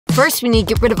First, we need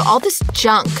to get rid of all this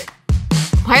junk.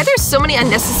 Why are there so many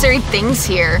unnecessary things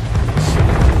here?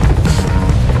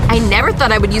 I never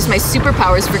thought I would use my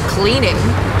superpowers for cleaning.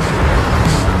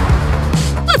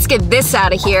 Let's get this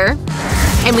out of here.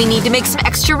 And we need to make some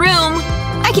extra room.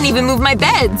 I can even move my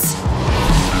beds.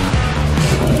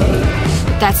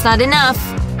 But that's not enough.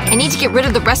 I need to get rid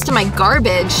of the rest of my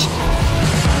garbage.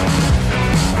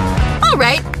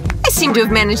 Alright, I seem to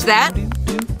have managed that.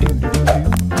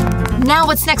 Now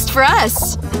what's next for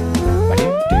us?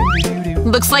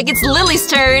 Looks like it's Lily's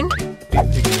turn.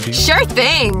 Sure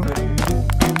thing.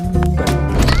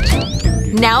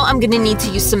 Now I'm gonna need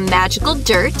to use some magical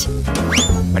dirt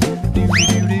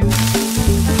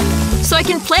so I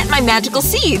can plant my magical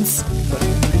seeds.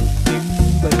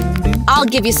 I'll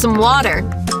give you some water.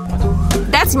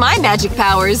 That's my magic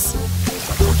powers.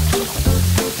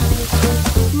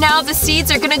 Now the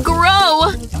seeds are gonna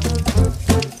grow.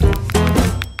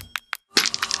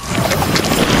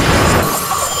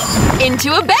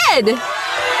 Into a bed!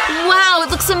 Wow,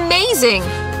 it looks amazing!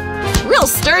 Real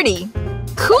sturdy.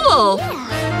 Cool!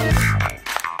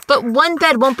 But one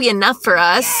bed won't be enough for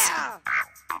us.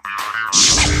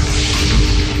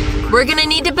 We're gonna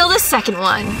need to build a second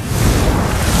one.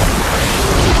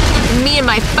 Me and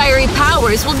my fiery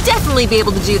powers will definitely be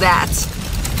able to do that.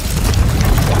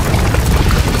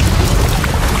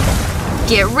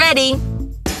 Get ready!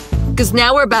 Because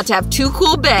now we're about to have 2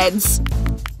 cool beds.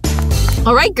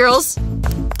 Alright, girls.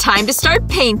 Time to start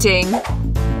painting.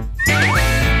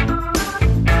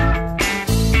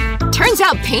 Turns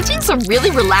out painting's a really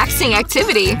relaxing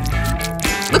activity.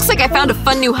 Looks like I found a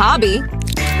fun new hobby.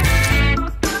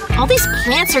 All these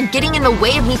plants are getting in the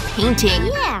way of me painting.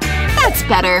 Yeah. That's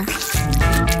better.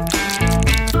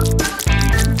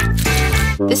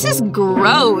 This is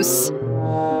gross.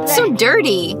 It's so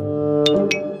dirty.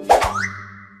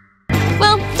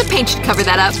 Well, the paint should cover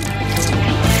that up.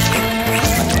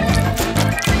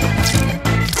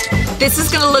 This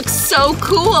is gonna look so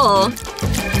cool!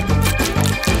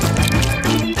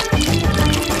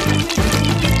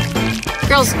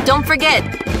 Girls, don't forget,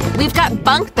 we've got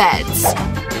bunk beds.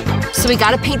 So we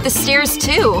gotta paint the stairs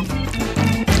too.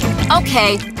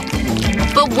 Okay,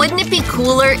 but wouldn't it be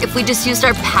cooler if we just used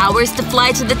our powers to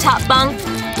fly to the top bunk?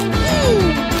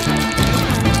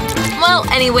 Well,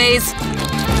 anyways,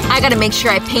 I gotta make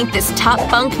sure I paint this top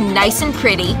bunk nice and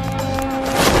pretty.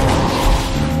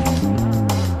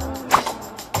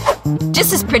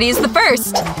 Just as pretty as the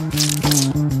first.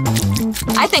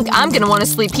 I think I'm gonna want to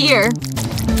sleep here.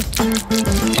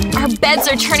 Our beds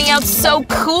are turning out so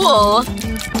cool!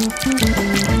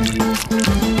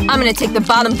 I'm gonna take the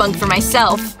bottom bunk for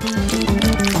myself.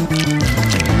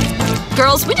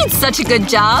 Girls, we did such a good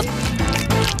job!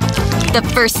 The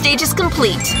first stage is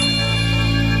complete.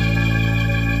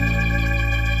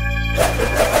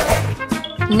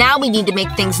 Now we need to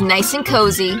make things nice and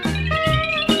cozy.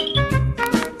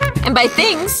 And by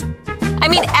things, I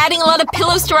mean adding a lot of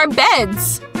pillows to our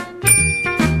beds.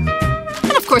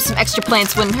 And of course some extra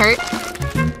plants wouldn't hurt.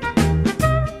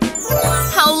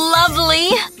 How lovely!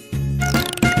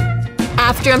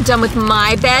 After I'm done with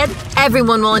my bed,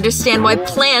 everyone will understand why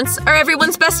plants are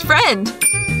everyone's best friend.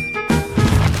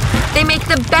 They make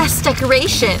the best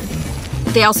decoration.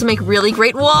 They also make really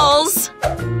great walls.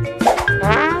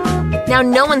 Now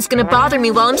no one's gonna bother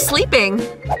me while I'm sleeping.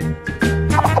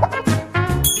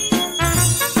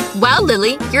 Wow,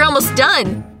 Lily, you're almost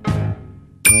done.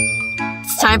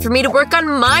 It's time for me to work on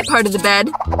my part of the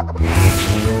bed.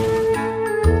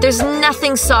 There's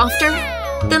nothing softer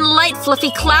than light, fluffy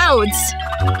clouds.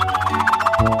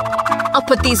 I'll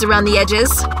put these around the edges.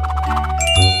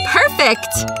 Perfect!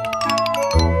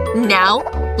 Now,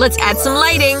 let's add some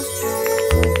lighting.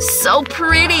 So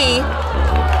pretty!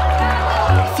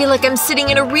 I feel like I'm sitting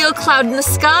in a real cloud in the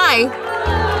sky.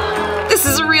 This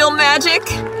is real magic.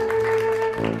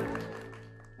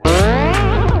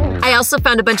 I also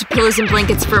found a bunch of pillows and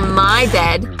blankets for my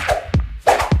bed.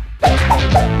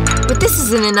 But this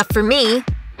isn't enough for me.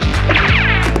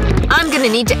 I'm gonna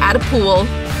need to add a pool.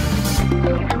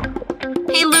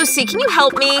 Hey Lucy, can you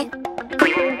help me?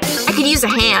 I could use a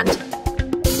hand.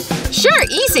 Sure,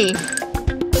 easy.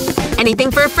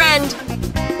 Anything for a friend.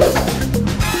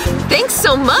 Thanks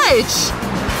so much!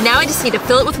 Now I just need to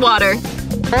fill it with water.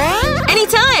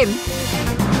 Anytime!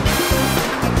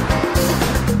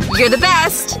 You're the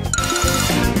best!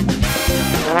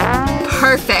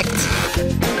 Perfect!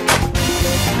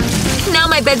 Now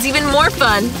my bed's even more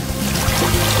fun!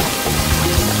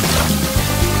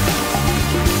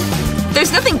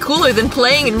 There's nothing cooler than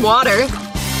playing in water.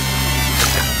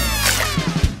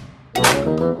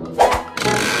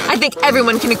 I think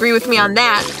everyone can agree with me on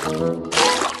that.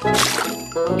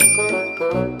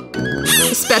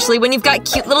 Especially when you've got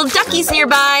cute little duckies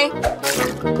nearby.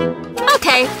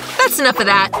 Okay, that's enough of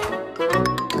that.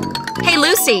 Hey,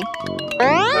 Lucy.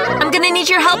 I'm gonna need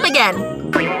your help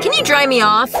again. Can you dry me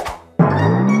off?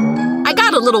 I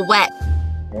got a little wet.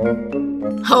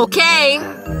 Okay.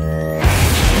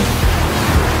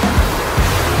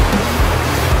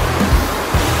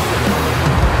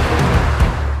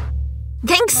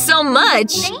 Thanks so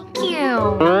much! Thank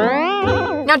you!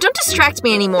 Now don't distract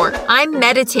me anymore. I'm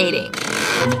meditating.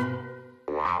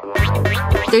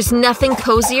 There's nothing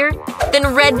cozier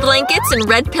than red blankets and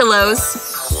red pillows.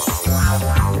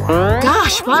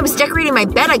 Gosh, while I was decorating my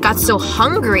bed, I got so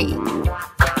hungry.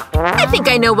 I think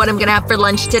I know what I'm gonna have for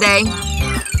lunch today.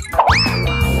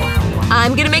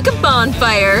 I'm gonna make a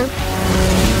bonfire.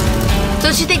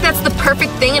 Don't you think that's the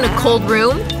perfect thing in a cold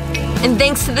room? And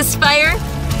thanks to this fire,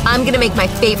 I'm gonna make my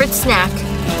favorite snack.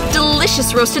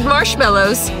 Delicious roasted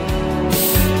marshmallows.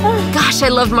 Gosh, I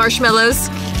love marshmallows.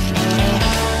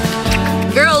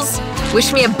 Girls,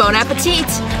 wish me a bon appetit.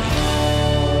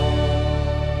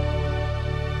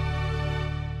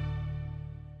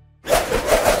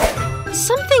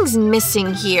 Something's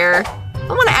missing here. I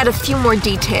want to add a few more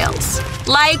details.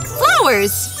 Like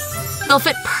flowers! They'll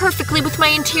fit perfectly with my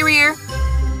interior.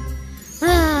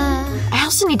 I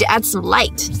also need to add some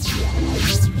light.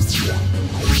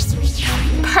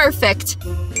 Perfect!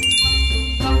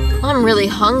 I'm really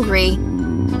hungry.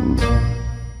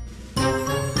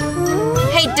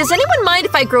 Hey, does anyone mind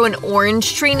if I grow an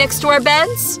orange tree next to our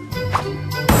beds?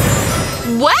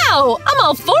 Wow! I'm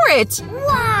all for it!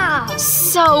 Wow!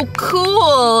 So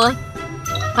cool!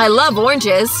 I love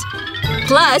oranges.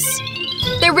 Plus,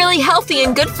 they're really healthy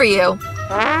and good for you.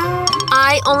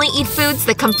 I only eat foods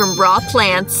that come from raw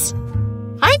plants.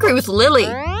 I agree with Lily.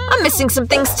 I'm missing some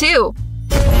things too.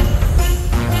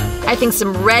 I think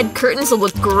some red curtains will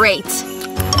look great.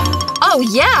 Oh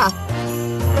yeah!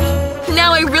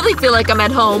 Now I really feel like I'm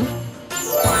at home.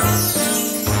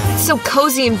 It's so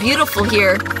cozy and beautiful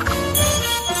here.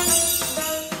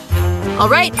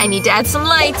 Alright, I need to add some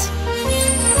light.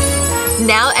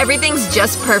 Now everything's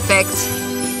just perfect.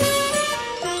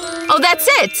 Oh, that's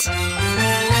it!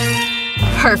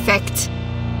 Perfect.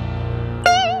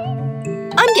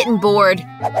 I'm getting bored.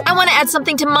 I want to add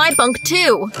something to my bunk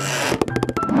too.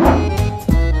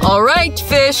 Alright,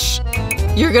 fish.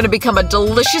 You're gonna become a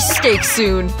delicious steak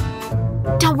soon.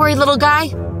 Don't worry, little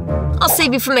guy. I'll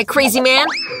save you from that crazy man.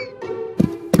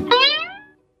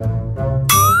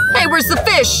 Hey, where's the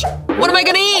fish? What am I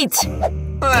gonna eat?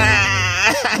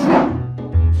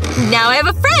 Now I have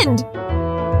a friend!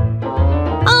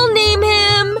 I'll name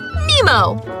him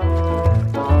Nemo.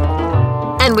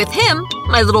 And with him,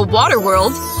 my little water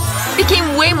world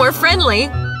became way more friendly.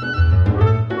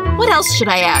 What else should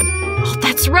I add? Oh,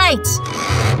 that's right!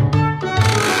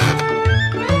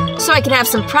 So I can have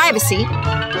some privacy.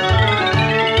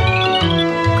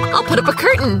 I'll put up a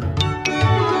curtain.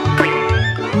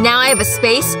 Now I have a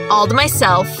space all to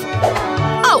myself.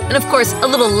 Oh, and of course, a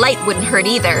little light wouldn't hurt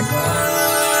either.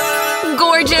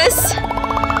 Gorgeous!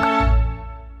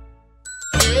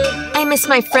 I miss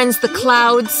my friends the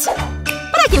clouds.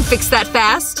 But I can fix that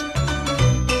fast.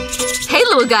 Hey,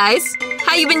 little guys.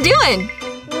 How you been doing?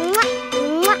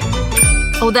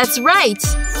 Oh, that's right.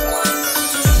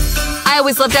 I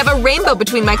always love to have a rainbow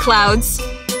between my clouds.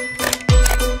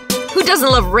 Who doesn't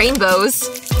love rainbows?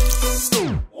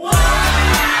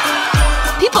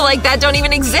 People like that don't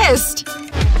even exist.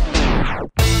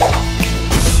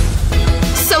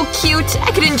 So cute.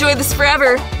 I could enjoy this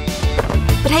forever.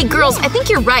 But hey, girls, I think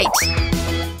you're right.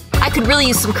 I could really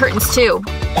use some curtains, too.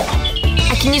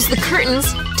 I can use the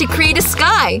curtains to create a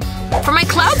sky for my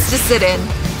clouds to sit in.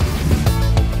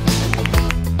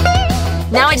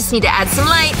 Now I just need to add some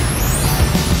light.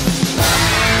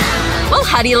 Well,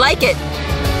 how do you like it?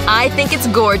 I think it's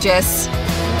gorgeous.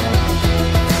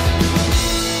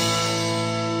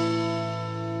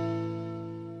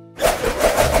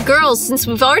 Girls, since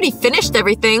we've already finished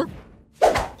everything,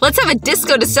 let's have a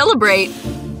disco to celebrate.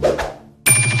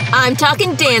 I'm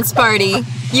talking dance party.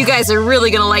 You guys are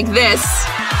really gonna like this.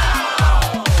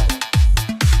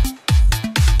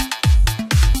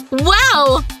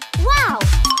 Wow! Wow!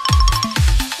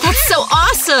 That's so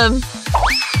awesome!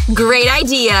 Great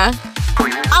idea!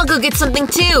 I'll go get something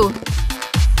too!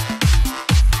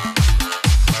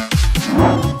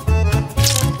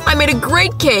 I made a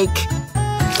great cake!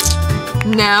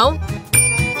 Now,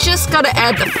 just gotta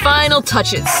add the final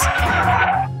touches.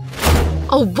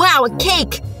 Oh wow, a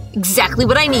cake! Exactly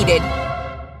what I needed.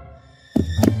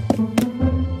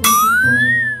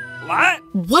 What?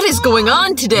 What is going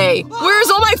on today? Where's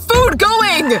all my food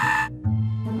going?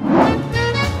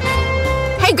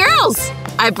 Girls,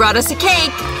 I brought us a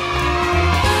cake!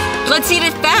 Let's eat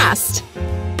it fast!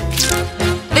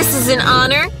 This is in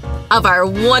honor of our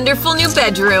wonderful new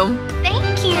bedroom.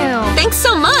 Thank you! Thanks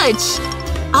so much!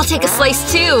 I'll take a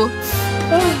slice too!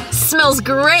 Smells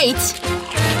great!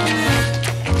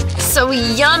 So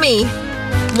yummy!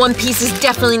 One piece is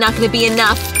definitely not gonna be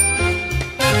enough.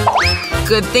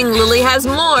 Good thing Lily has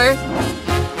more.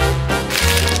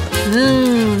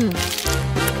 Mmm.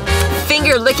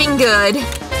 Finger licking good.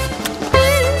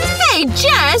 Hey,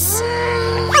 Jess!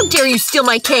 How dare you steal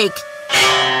my cake?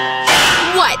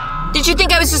 What? Did you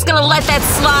think I was just gonna let that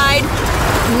slide?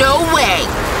 No way!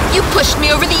 You pushed me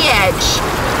over the edge!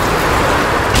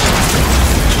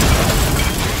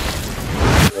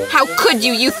 How could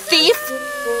you, you thief?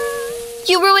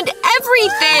 You ruined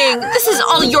everything! This is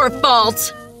all your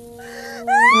fault!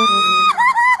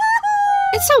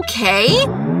 It's okay.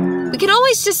 We can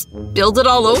always just build it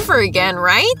all over again,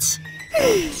 right?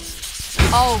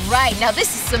 Alright, now this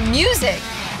is some music!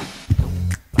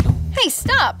 Hey,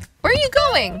 stop! Where are you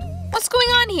going? What's going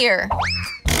on here?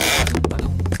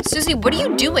 Susie, what are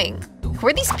you doing? Who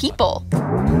are these people?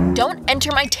 Don't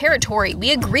enter my territory,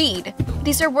 we agreed.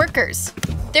 These are workers.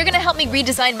 They're gonna help me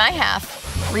redesign my half.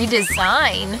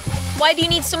 Redesign? Why do you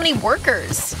need so many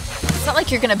workers? It's not like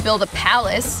you're gonna build a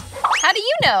palace. How do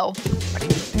you know?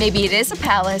 Maybe it is a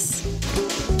palace.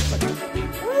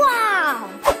 Wow!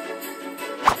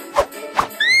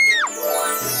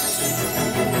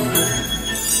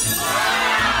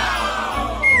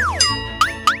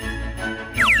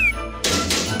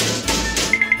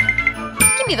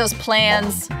 Give me those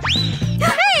plans.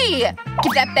 Hey!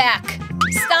 Give that back.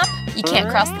 Stop. You can't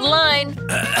cross the line.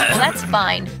 Well, that's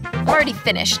fine. I'm already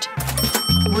finished.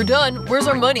 We're done. Where's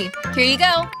our money? Here you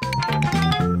go.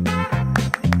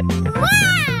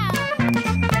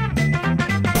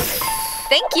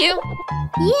 Thank you!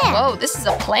 Yeah! Whoa, this is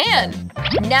a plan!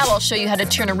 Now I'll show you how to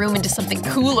turn a room into something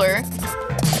cooler.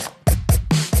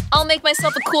 I'll make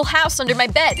myself a cool house under my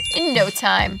bed in no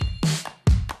time.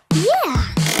 Yeah!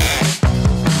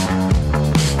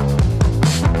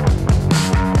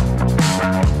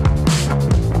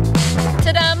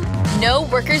 Ta-dum! No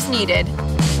workers needed.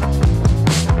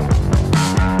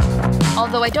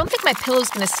 Although I don't think my pillow's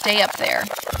gonna stay up there.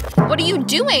 What are you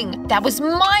doing? That was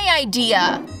my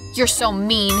idea! You're so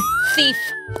mean. Thief.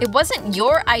 It wasn't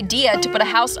your idea to put a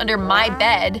house under my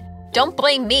bed. Don't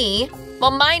blame me.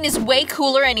 Well, mine is way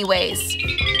cooler anyways.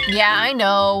 Yeah, I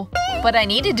know. But I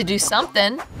needed to do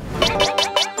something.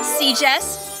 See,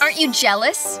 Jess? Aren't you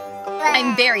jealous?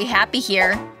 I'm very happy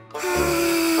here.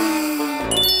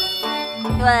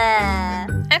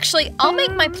 Actually, I'll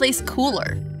make my place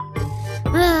cooler.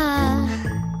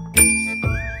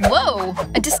 Whoa!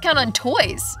 A discount on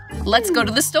toys. Let's go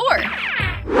to the store.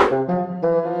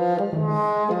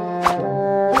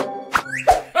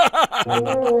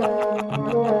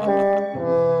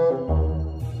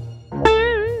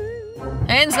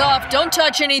 Hands off! Don't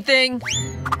touch anything!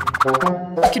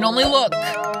 You can only look.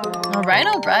 Alright,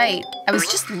 alright. I was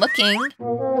just looking.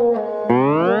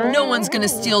 No one's gonna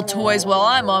steal toys while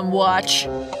I'm on watch.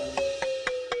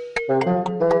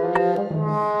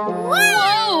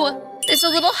 Whoa! There's a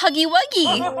little Huggy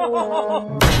Wuggy!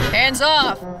 Hands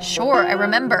off! Sure, I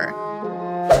remember.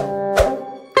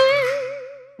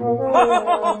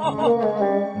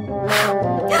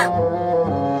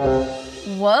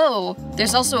 Whoa,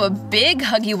 there's also a big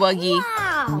Huggy Wuggy.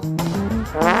 Wow!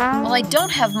 Well, I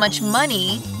don't have much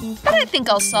money, but I think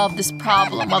I'll solve this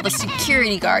problem while the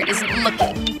security guard isn't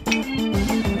looking.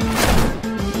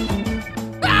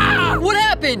 Ah! What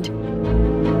happened?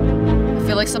 I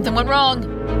feel like something went wrong.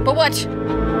 But what?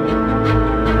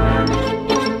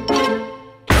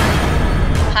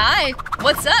 Hi,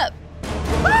 what's up?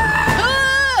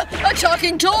 Ah! A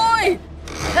talking toy!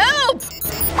 Help!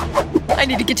 I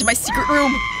need to get to my secret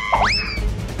room.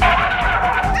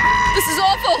 This is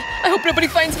awful! I hope nobody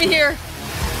finds me here.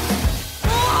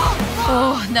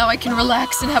 Oh, now I can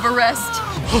relax and have a rest.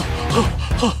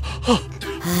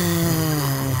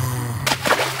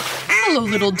 Hello,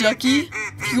 little ducky.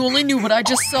 If you only knew what I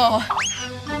just saw.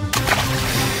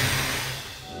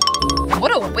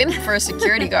 What a wimp for a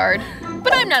security guard.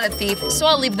 But I'm not a thief, so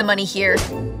I'll leave the money here.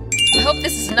 I hope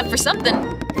this is enough for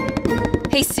something.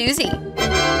 Hey, Susie.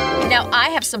 Now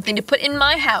I have something to put in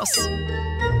my house.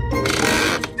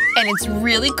 And it's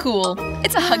really cool.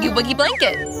 It's a Huggy Wuggy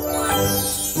blanket.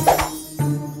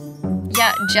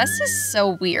 Yeah, Jess is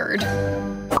so weird.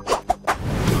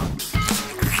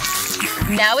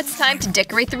 Now it's time to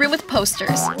decorate the room with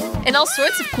posters and all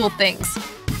sorts of cool things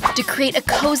to create a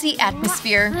cozy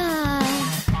atmosphere.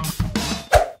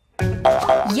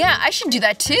 Yeah, I should do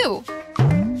that too.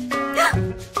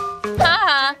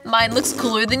 Haha, mine looks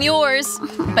cooler than yours.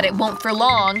 But it won't for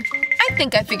long. I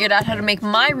think I figured out how to make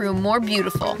my room more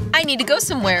beautiful. I need to go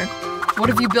somewhere. What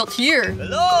have you built here?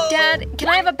 Hello? Dad, can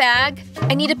I have a bag?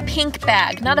 I need a pink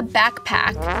bag, not a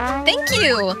backpack. Thank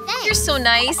you! Thanks. You're so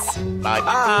nice.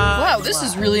 Wow, this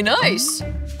is really nice.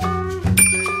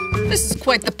 This is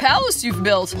quite the palace you've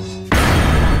built.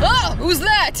 Ah, who's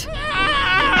that?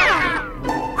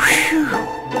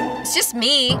 It's just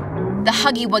me. The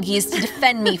Huggy Wuggy is to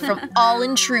defend me from all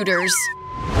intruders.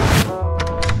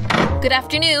 Good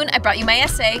afternoon, I brought you my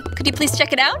essay. Could you please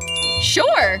check it out?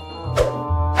 Sure.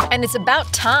 And it's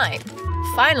about time.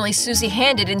 Finally, Susie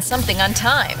handed in something on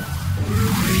time.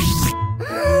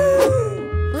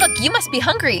 Look, you must be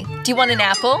hungry. Do you want an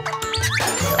apple?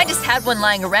 I just had one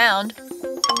lying around.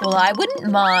 Well, I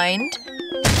wouldn't mind.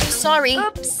 Sorry,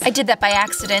 oops. I did that by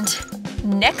accident.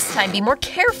 Next time, be more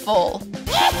careful.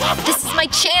 This is my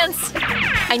chance.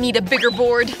 I need a bigger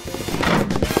board.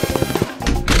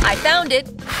 I found it.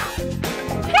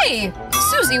 Hey,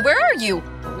 Susie, where are you?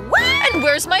 And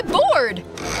where's my board?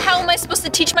 How am I supposed to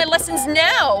teach my lessons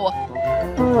now?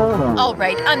 All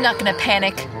right, I'm not gonna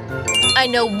panic. I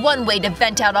know one way to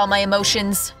vent out all my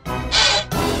emotions.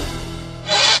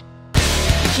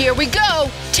 Here we go!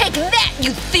 Take that,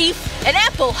 you thief! An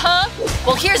apple, huh?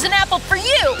 Well, here's an apple for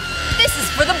you! This is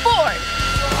for the board!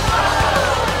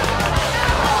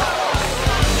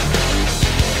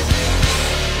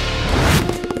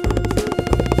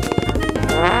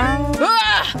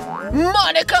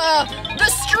 Monica! The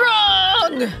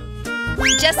Strong!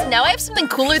 Jess, now I have something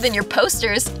cooler than your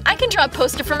posters. I can draw a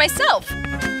poster for myself.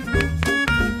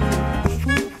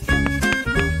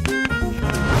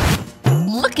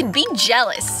 Look and be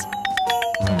jealous.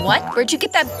 What? Where'd you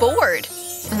get that board?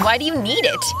 And why do you need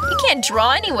it? You can't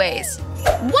draw anyways.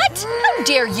 What? How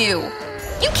dare you?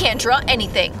 You can't draw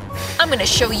anything. I'm gonna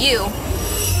show you.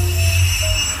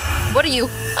 What are you?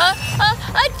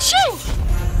 Achoo!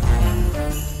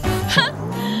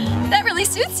 That really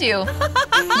suits you.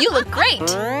 You look great.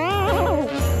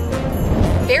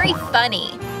 Very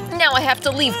funny. Now I have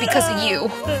to leave because of you.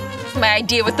 My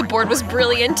idea with the board was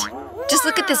brilliant. Just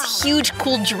look at this huge,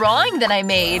 cool drawing that I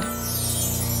made.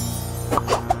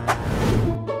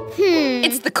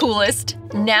 It's the coolest.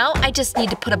 Now I just need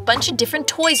to put a bunch of different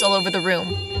toys all over the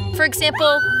room. For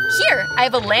example, here, I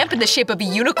have a lamp in the shape of a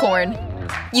unicorn.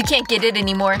 You can't get it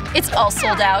anymore. It's all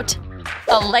sold out.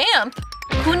 A lamp?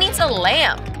 Who needs a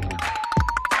lamp?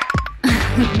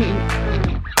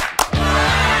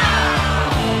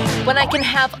 When I can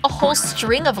have a whole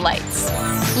string of lights.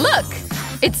 Look!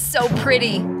 It's so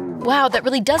pretty. Wow, that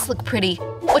really does look pretty.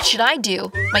 What should I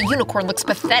do? My unicorn looks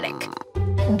pathetic.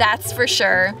 That's for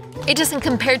sure. It doesn't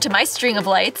compare to my string of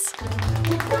lights.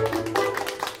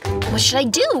 What should I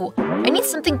do? I need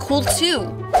something cool too.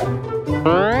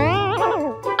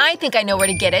 I think I know where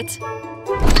to get it.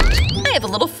 I have a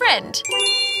little friend.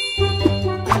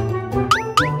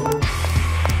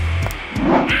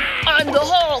 I'm the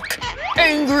Hulk!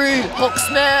 Angry Hulk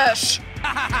Smash!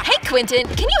 Hey, Quentin,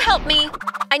 can you help me?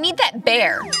 I need that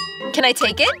bear. Can I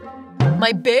take it?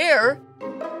 My bear?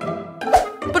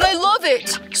 But I love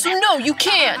it! So no, you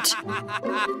can't!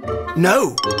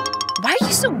 No! Why are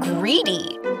you so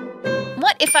greedy?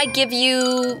 What if I give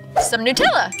you some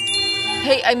Nutella?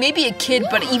 Hey, I may be a kid,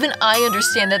 but even I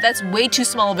understand that that's way too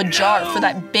small of a jar for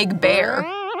that big bear.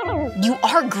 You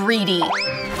are greedy.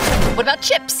 What about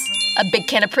chips? A big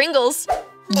can of Pringles?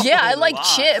 Yeah, I like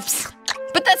chips.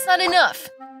 But that's not enough.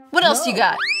 What else you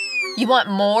got? You want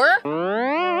more?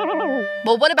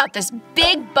 Well, what about this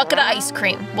big bucket of ice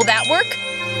cream? Will that work?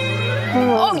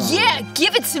 Oh yeah,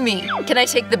 give it to me. Can I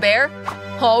take the bear?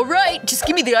 All right, just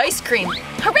give me the ice cream.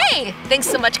 Hooray! Thanks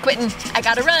so much, Quentin. I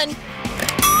gotta run.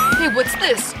 Hey, what's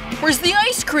this? Where's the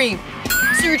ice cream?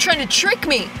 So you're trying to trick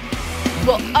me?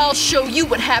 Well, I'll show you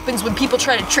what happens when people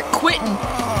try to trick Quentin.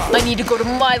 I need to go to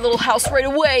my little house right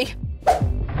away.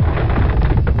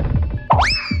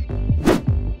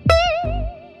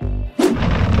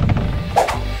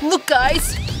 Look,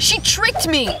 guys, she tricked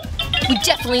me. We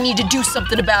definitely need to do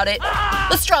something about it.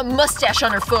 Let's draw a mustache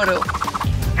on her photo.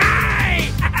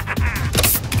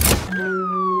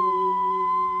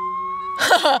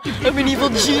 Haha, I'm an evil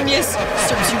genius.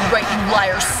 Serves you right, you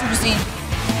liar, Susie.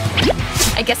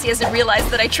 I guess he hasn't realized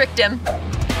that I tricked him.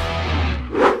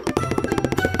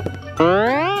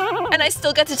 And I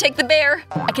still got to take the bear.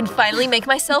 I can finally make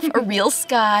myself a real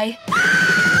sky.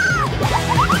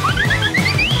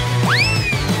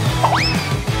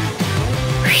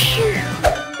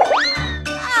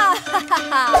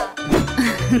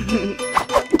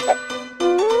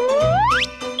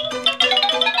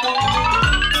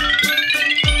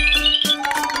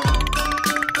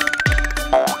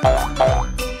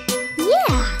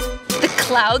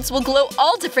 clouds will glow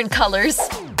all different colors.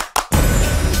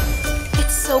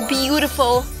 It's so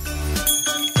beautiful.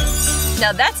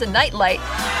 Now that's a night light.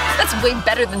 That's way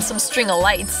better than some string of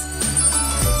lights.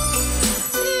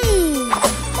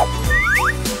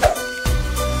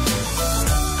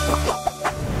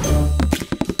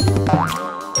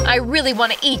 I really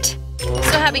want to eat.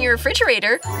 So having a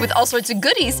refrigerator with all sorts of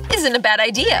goodies isn't a bad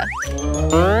idea.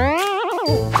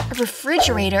 A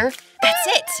refrigerator? That's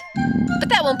it! But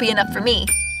that won't be enough for me.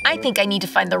 I think I need to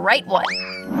find the right one.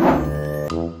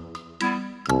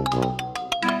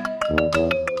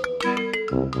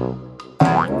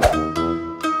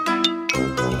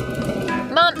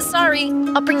 Mom, sorry.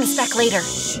 I'll bring this back later.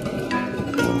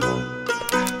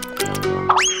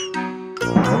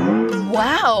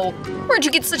 Wow! Where'd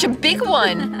you get such a big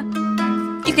one?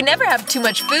 You can never have too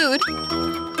much food.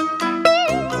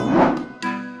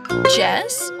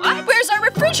 Jess? What? Where's our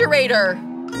refrigerator?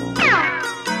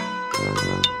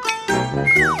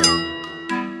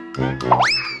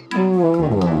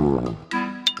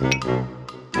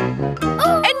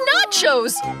 And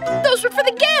nachos! Those were for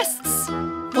the guests!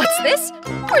 What's this?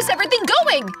 Where's everything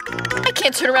going? I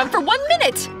can't turn around for 1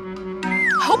 minute!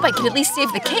 Hope I can at least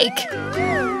save the cake.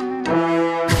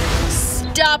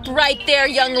 Stop right there,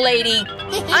 young lady!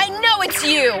 I know it's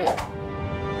you!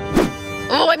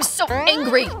 Oh, I'm so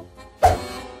angry!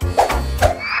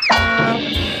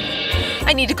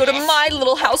 I need to go to my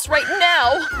little house right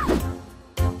now!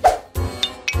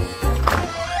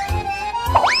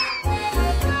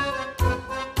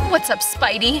 What's up,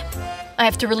 Spidey? I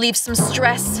have to relieve some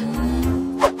stress.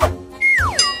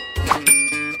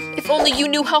 If only you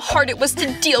knew how hard it was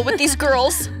to deal with these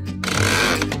girls.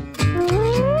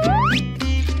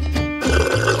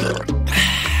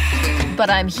 But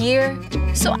I'm here,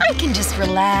 so I can just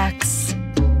relax.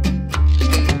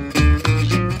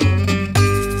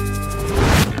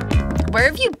 Where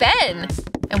have you been?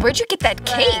 And where'd you get that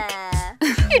cake?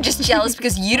 You're just jealous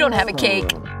because you don't have a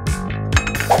cake.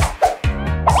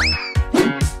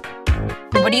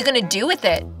 What are you gonna do with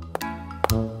it?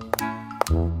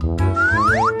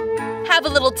 Have a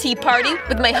little tea party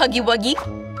with my Huggy Wuggy?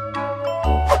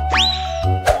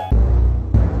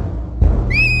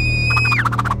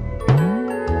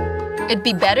 It'd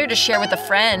be better to share with a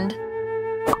friend.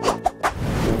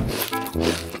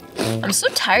 I'm so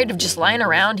tired of just lying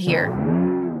around here.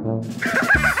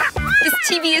 This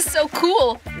TV is so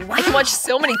cool! I can watch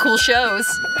so many cool shows.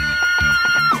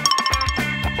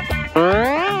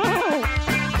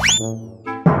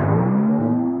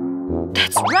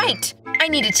 That's right! I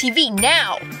need a TV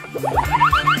now!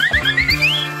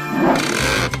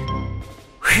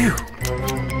 Phew.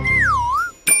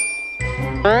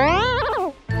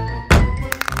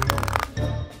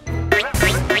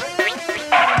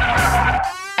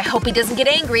 I hope he doesn't get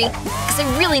angry, because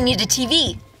I really need a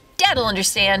TV. Dad'll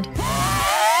understand.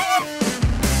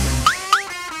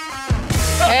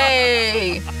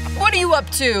 Hey! What are you up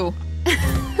to?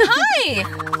 Hi!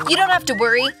 You don't have to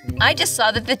worry. I just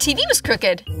saw that the TV was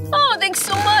crooked. Oh, thanks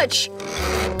so much!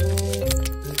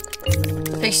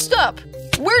 Hey, stop!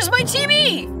 Where's my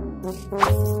TV?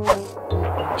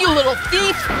 You little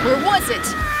thief! Where was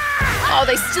it? Oh,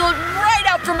 they steal it right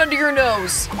out from under your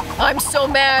nose! I'm so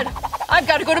mad! I've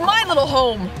got to go to my little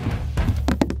home!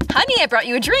 Honey, I brought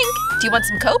you a drink. Do you want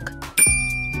some Coke?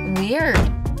 Weird.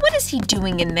 What is he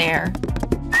doing in there?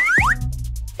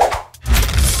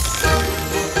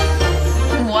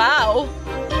 Wow!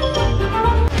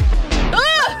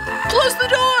 Ah! Close the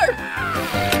door!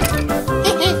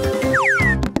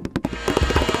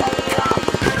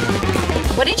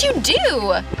 What did you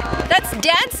do? That's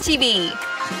Dad's TV.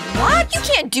 What? You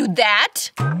can't do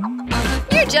that!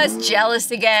 You're just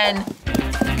jealous again.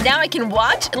 Now I can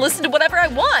watch and listen to whatever I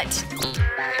want.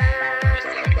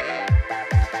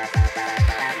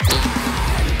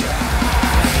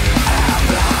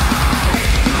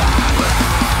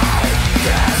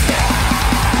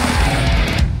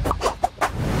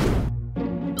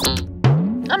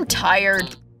 I'm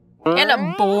tired. And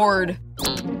I'm bored.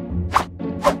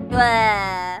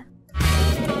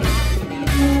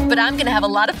 But I'm gonna have a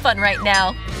lot of fun right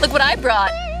now. Look what I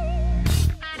brought.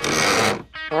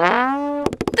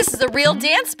 This is a real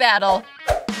dance battle.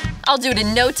 I'll do it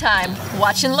in no time.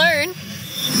 Watch and learn.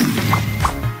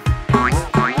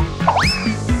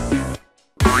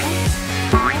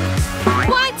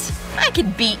 What? I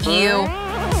could beat you.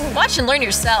 Watch and learn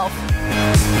yourself.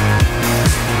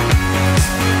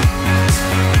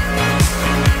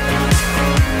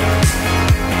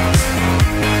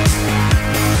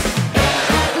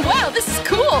 Wow, this is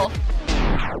cool.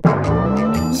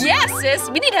 Yeah, sis,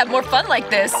 we need to have more fun like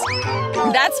this.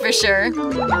 That's for sure.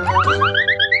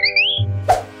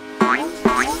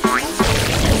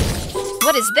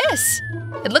 What is this?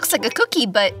 It looks like a cookie,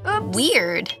 but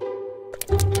weird.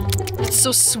 It's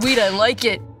so sweet, I like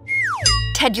it.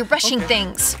 Ted, you're rushing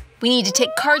things. We need to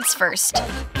take cards first.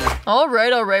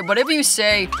 Alright, whatever you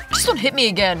say. Just don't hit me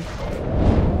again.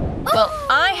 Well,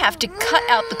 I have to cut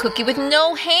out the cookie with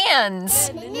no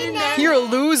hands. You're a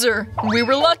loser. We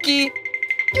were lucky.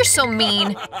 You're so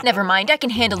mean. Never mind, I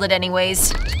can handle it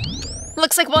anyways.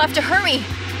 Looks like we'll have to hurry.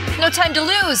 No time to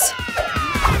lose.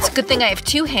 It's a good thing I have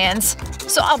 2 hands,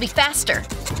 so I'll be faster.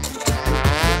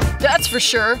 That's for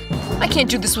sure. I can't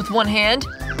do this with one hand.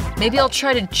 Maybe I'll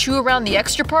try to chew around the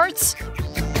extra parts?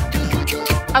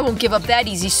 I won't give up that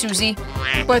easy, Susie.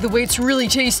 By the way, it's really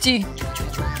tasty.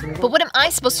 But what am I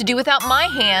supposed to do without my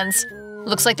hands?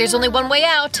 Looks like there's only one way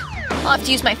out. I'll have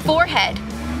to use my forehead.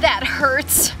 That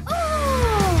hurts.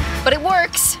 But it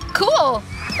works. Cool.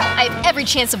 I have every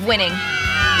chance of winning.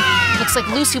 Looks like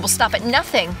Lucy will stop at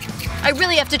nothing. I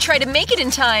really have to try to make it in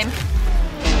time.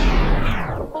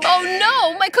 Oh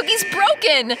no! My cookie's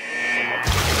broken!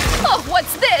 Oh,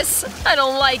 what's this? I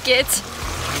don't like it.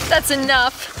 That's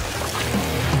enough.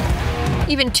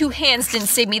 Even 2 hands didn't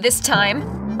save me this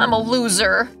time. I'm a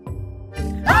loser.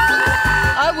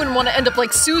 I wouldn't want to end up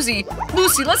like Susie.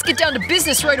 Lucy, let's get down to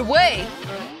business right away.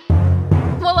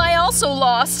 Well, I also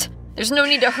lost. There's no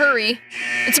need to hurry.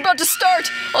 It's about to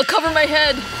start. I'll cover my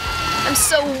head. I'm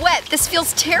so wet. This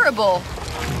feels terrible.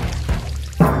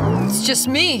 It's just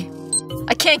me.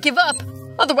 I can't give up.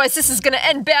 Otherwise, this is gonna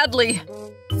end badly.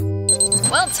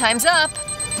 Well, time's up.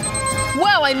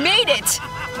 Wow, I made it!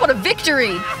 What a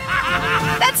victory!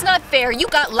 That's not fair. You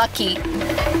got lucky.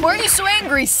 Why are you so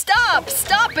angry? Stop!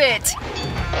 Stop it!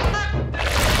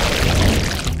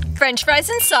 French fries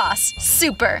and sauce.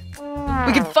 Super.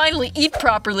 We can finally eat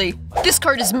properly. This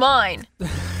card is mine. 2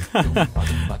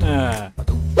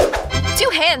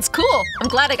 hands. Cool. I'm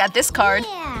glad I got this card.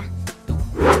 Yeah.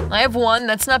 I have 1.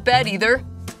 That's not bad either.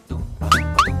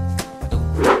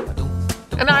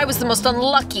 And I was the most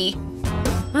unlucky.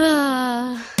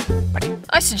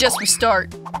 I suggest we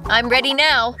start. I'm ready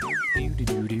now.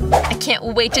 I can't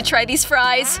wait to try these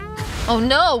fries. Oh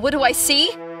no, what do I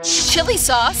see? Chili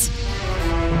sauce.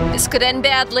 This could end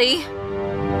badly.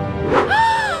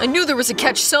 I knew there was a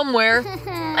catch somewhere.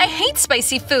 I hate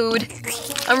spicy food.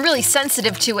 I'm really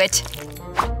sensitive to it.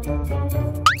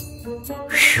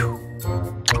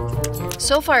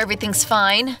 So far, everything's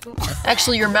fine.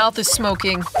 Actually, your mouth is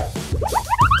smoking.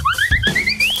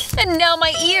 And now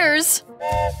my ears.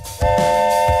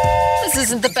 This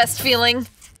isn't the best feeling.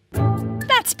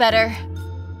 That's better.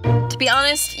 To be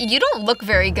honest, you don't look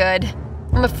very good.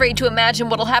 I'm afraid to imagine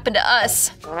what'll happen to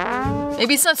us.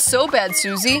 Maybe it's not so bad,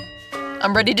 Susie.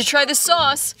 I'm ready to try the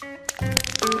sauce.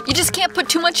 You just can't put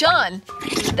too much on.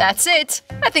 That's it.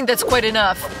 I think that's quite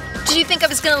enough. Did you think I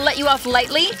was gonna let you off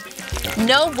lightly?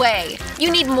 No way.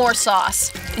 You need more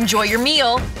sauce. Enjoy your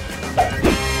meal.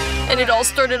 And it all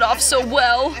started off so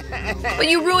well. But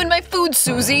you ruined my food,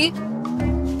 Susie.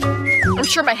 I'm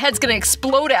sure my head's gonna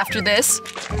explode after this.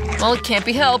 Well, it can't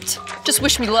be helped. Just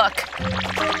wish me luck.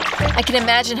 I can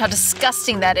imagine how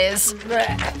disgusting that is.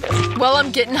 Well,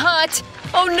 I'm getting hot.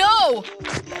 Oh no!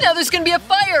 Now there's gonna be a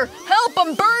fire! Help,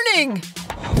 I'm burning!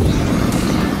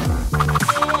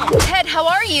 Ted, how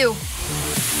are you?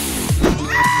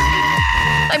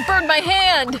 I burned my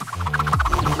hand!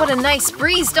 What a nice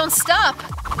breeze, don't stop.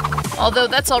 Although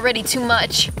that's already too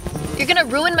much. You're gonna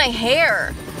ruin my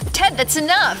hair. Ted, that's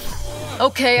enough.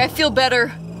 Okay, I feel better.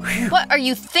 What are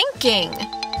you thinking?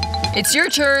 It's your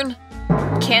turn.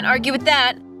 Can't argue with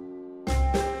that.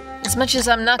 As much as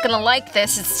I'm not gonna like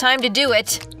this, it's time to do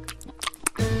it.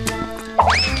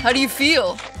 How do you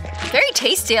feel? Very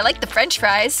tasty, I like the French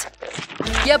fries.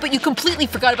 Yeah, but you completely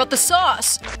forgot about the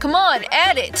sauce. Come on,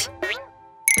 add it.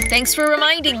 Thanks for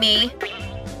reminding me.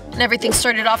 And everything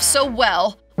started off so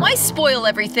well. Why spoil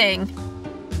everything?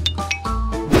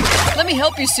 Let me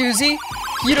help you, Susie.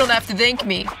 You don't have to thank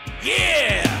me.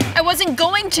 Yeah! I wasn't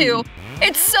going to.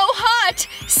 It's so hot!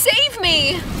 Save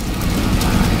me!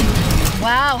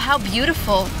 Wow, how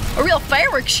beautiful. A real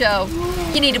fireworks show.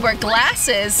 You need to wear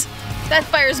glasses. That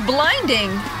fire's blinding.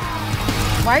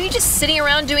 Why are you just sitting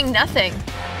around doing nothing?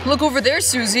 Look over there,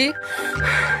 Susie.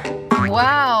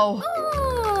 Wow.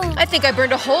 I think I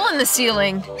burned a hole in the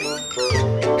ceiling.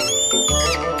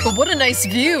 But what a nice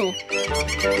view.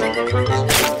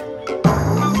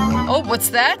 Oh, what's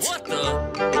that? What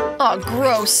the? Oh,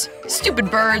 gross.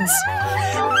 Stupid birds.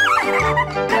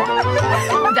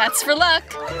 That's for luck.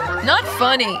 Not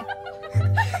funny.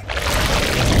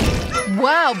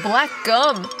 Wow, black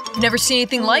gum. Never seen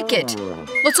anything like it.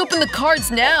 Let's open the cards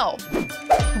now.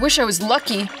 I wish I was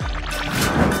lucky.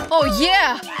 Oh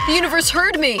yeah! The universe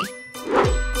heard me!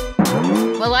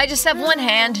 Well, I just have one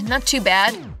hand. Not too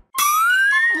bad.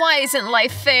 Why isn't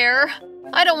life fair?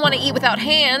 I don't want to eat without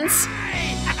hands.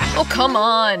 Oh, come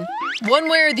on. One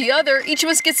way or the other, each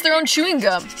of us gets their own chewing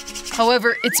gum.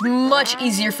 However, it's much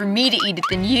easier for me to eat it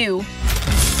than you.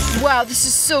 Wow, this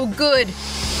is so good.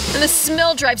 And the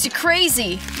smell drives you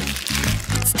crazy.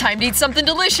 It's time to eat something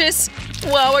delicious.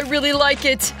 Wow, I really like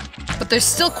it. But there's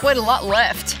still quite a lot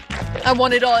left. I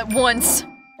want it all at once.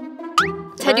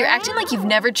 Ted, you're acting like you've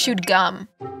never chewed gum.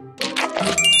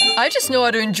 I just know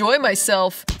how to enjoy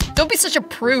myself. Don't be such a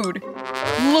prude.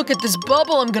 Look at this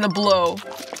bubble I'm gonna blow.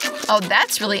 Oh,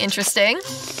 that's really interesting.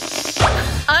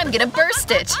 I'm gonna burst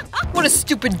it. What a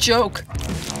stupid joke.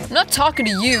 I'm not talking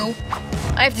to you.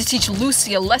 I have to teach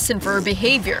Lucy a lesson for her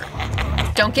behavior.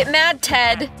 Don't get mad,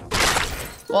 Ted.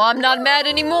 Well, I'm not mad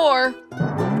anymore.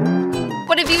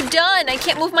 What have you done? I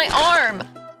can't move my arm.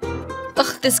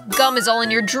 Ugh, this gum is all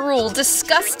in your drool.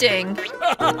 Disgusting.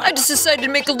 I just decided to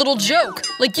make a little joke,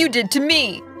 like you did to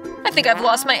me. I think I've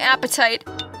lost my appetite.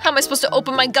 How am I supposed to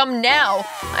open my gum now?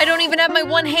 I don't even have my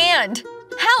one hand.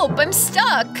 Help, I'm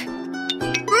stuck.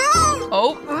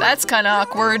 Oh, that's kind of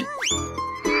awkward.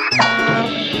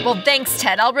 Well, thanks,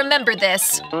 Ted. I'll remember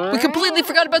this. We completely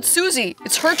forgot about Susie.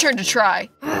 It's her turn to try.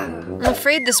 I'm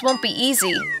afraid this won't be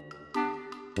easy.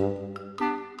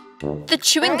 The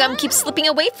chewing gum keeps slipping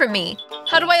away from me.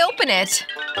 How do I open it?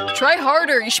 Try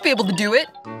harder. You should be able to do it.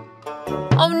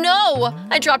 Oh no!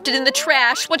 I dropped it in the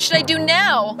trash. What should I do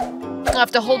now? I'll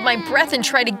have to hold my breath and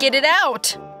try to get it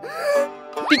out.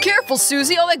 Be careful,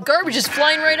 Susie. All that garbage is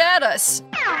flying right at us.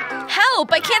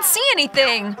 Help! I can't see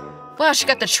anything. Wow, she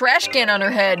got the trash can on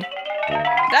her head.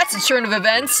 That's a turn of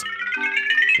events.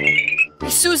 Hey,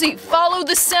 Susie, follow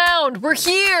the sound. We're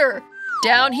here.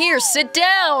 Down here, sit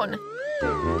down.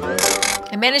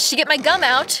 I managed to get my gum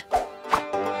out.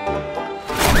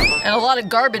 And a lot of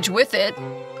garbage with it.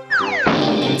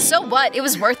 So what? It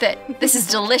was worth it. This is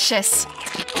delicious.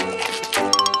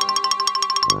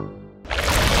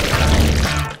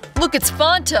 Look, it's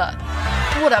Fanta.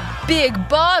 What a big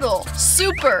bottle.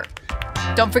 Super.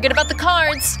 Don't forget about the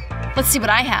cards. Let's see what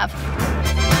I have.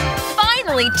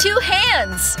 Finally, 2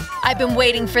 hands. I've been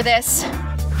waiting for this.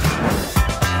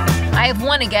 I have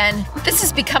one again. This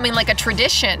is becoming like a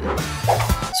tradition.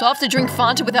 So I'll have to drink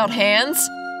Fanta without hands?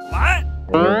 What?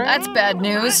 That's bad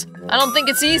news. I don't think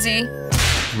it's easy.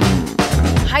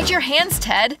 Hide your hands,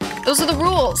 Ted. Those are the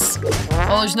rules.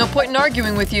 Well, there's no point in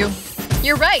arguing with you.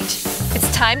 You're right.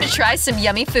 It's time to try some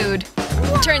yummy food.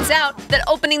 Turns out that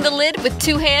opening the lid with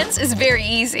 2 hands is very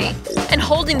easy. And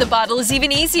holding the bottle is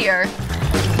even easier.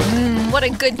 What a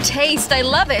good taste. I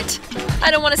love it. I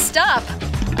don't want to stop.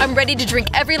 I'm ready to drink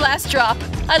every last drop.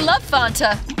 I love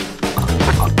Fanta.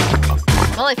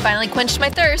 Well, I finally quenched my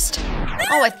thirst.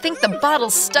 Oh, I think the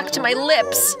bottle's stuck to my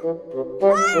lips.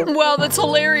 Wow, that's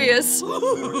hilarious.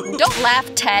 Don't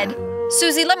laugh, Ted.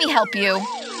 Susie, let me help you.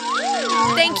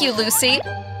 Thank you, Lucy.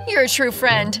 You're a true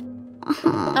friend.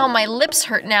 Oh, my lips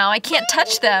hurt now. I can't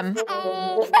touch them.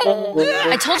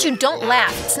 I told you don't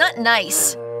laugh. It's not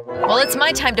nice. Well, it's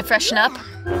my time to freshen up.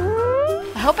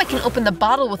 I hope I can open the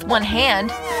bottle with one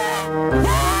hand.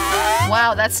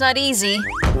 Wow, that's not easy.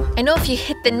 I know if you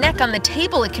hit the neck on the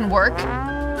table, it can work.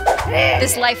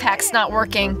 This life hack's not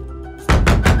working.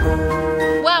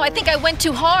 Wow, I think I went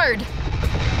too hard.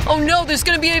 Oh no, there's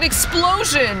gonna be an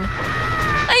explosion.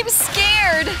 I'm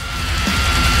scared.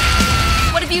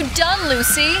 What have you done,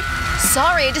 Lucy?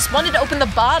 Sorry, I just wanted to open the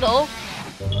bottle.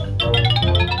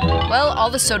 Well,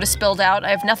 all the soda spilled out. I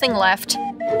have nothing left.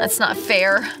 That's not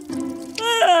fair.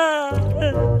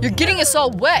 You're getting us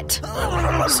all wet.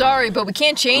 Sorry, but we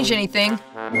can't change anything.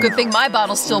 Good thing my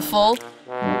bottle's still full.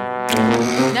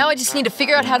 Now I just need to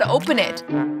figure out how to open it.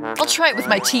 I'll try it with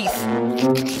my teeth.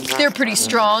 They're pretty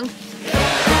strong.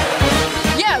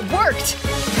 Yeah, it worked!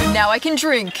 Now I can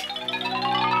drink.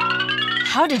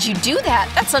 How did you do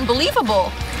that? That's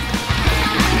unbelievable.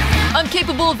 I'm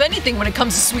capable of anything when it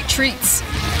comes to sweet treats.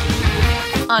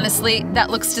 Honestly, that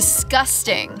looks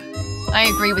disgusting. I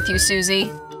agree with you,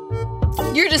 Susie.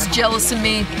 You're just jealous of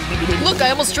me. Look, I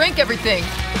almost drank everything.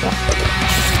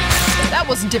 That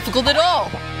wasn't difficult at all.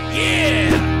 Yeah!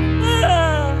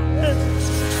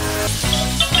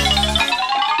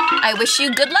 I wish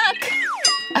you good luck.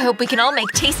 I hope we can all make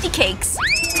tasty cakes.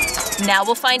 Now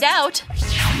we'll find out.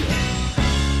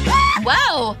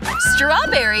 Wow!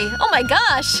 Strawberry! Oh my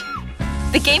gosh!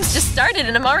 The game's just started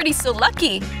and I'm already so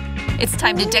lucky. It's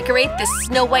time to decorate this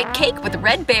Snow White cake with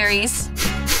red berries.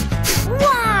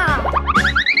 Wow!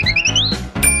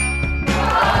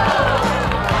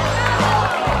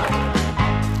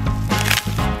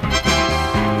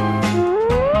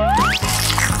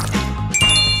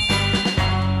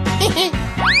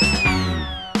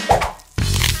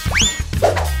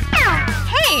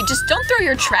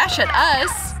 trash at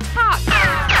us.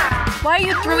 Why are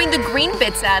you throwing the green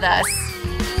bits at us?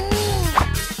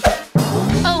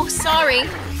 Oh, sorry.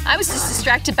 I was just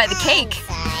distracted by the cake.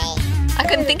 I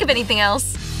couldn't think of anything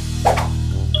else.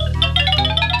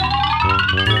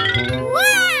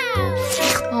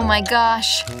 Oh my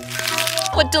gosh.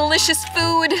 What delicious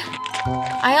food.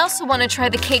 I also want to try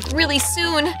the cake really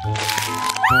soon.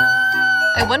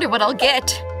 I wonder what I'll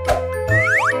get.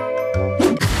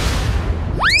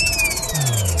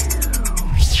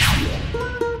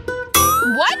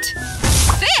 What?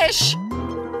 Fish?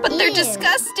 But they're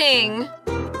disgusting.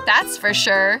 That's for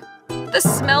sure. The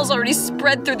smell's already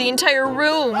spread through the entire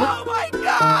room. Oh my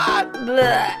god!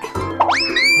 Blech.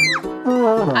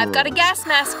 I've got a gas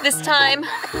mask this time.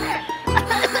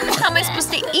 How am I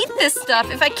supposed to eat this stuff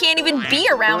if I can't even be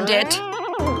around it?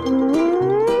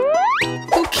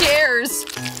 Who cares?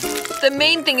 The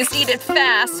main thing is to eat it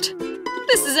fast.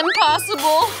 This is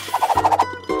impossible.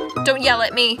 Don't yell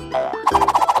at me.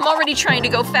 I'm already trying to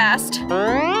go fast.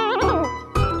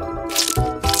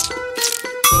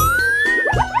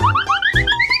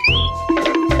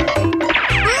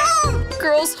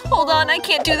 Girls, hold on, I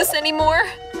can't do this anymore.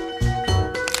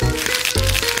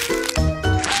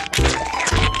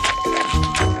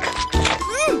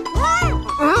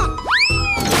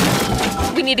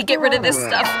 We need to get rid of this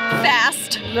stuff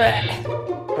fast.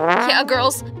 Yeah,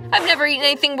 girls, I've never eaten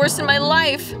anything worse in my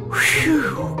life.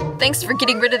 Thanks for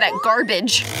getting rid of that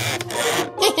garbage.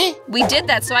 We did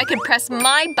that so I could press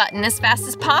my button as fast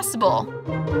as possible.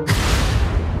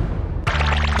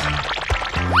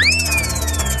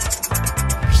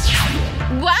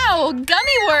 Wow,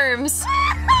 gummy worms!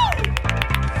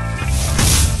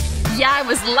 Yeah, I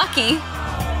was lucky.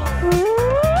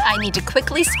 I need to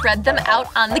quickly spread them out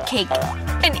on the cake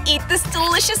and eat this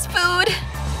delicious food.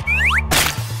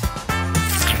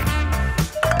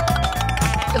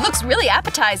 It looks really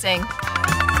appetizing.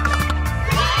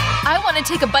 I want to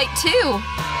take a bite too.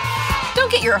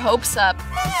 Don't get your hopes up.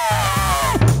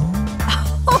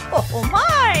 Oh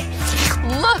my!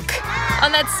 Look!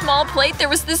 On that small plate there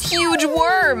was this huge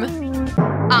worm.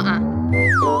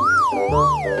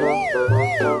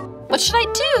 What should I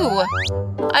do?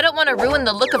 I don't want to ruin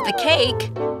the look of the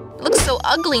cake. It looks so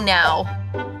ugly now.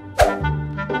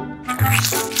 I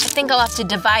think I'll have to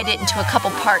divide it into a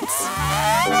couple parts.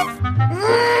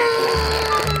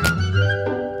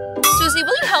 Susie,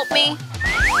 will you help me?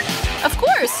 Of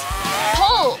course!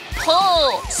 Pull!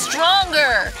 Pull!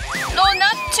 Stronger! No,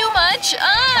 not too much!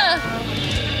 Ah!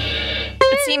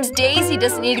 It seems Daisy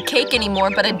doesn't need a cake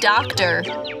anymore, but a doctor.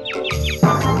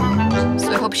 So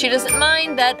I hope she doesn't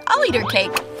mind that I'll eat her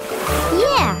cake.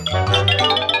 Yeah.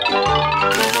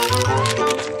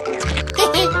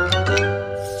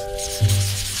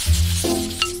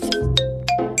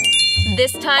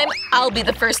 This time, I'll be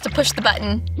the first to push the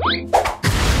button.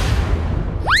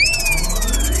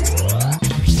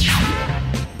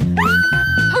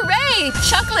 Hooray!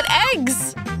 Chocolate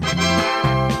eggs!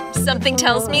 Something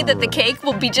tells me that the cake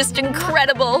will be just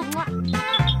incredible.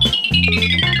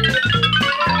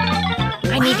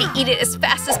 I need to eat it as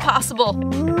fast as possible.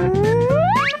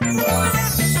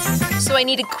 So I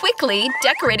need to quickly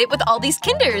decorate it with all these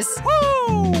Kinders.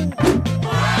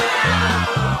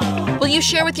 Will you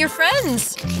share with your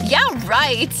friends? Yeah,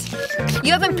 right.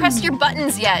 You haven't pressed your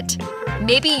buttons yet.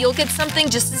 Maybe you'll get something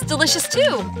just as delicious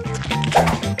too.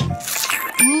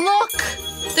 Look!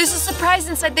 There's a surprise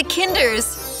inside the Kinders.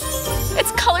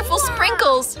 It's colorful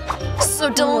sprinkles. So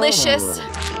delicious.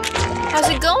 How's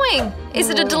it going? Is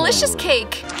it a delicious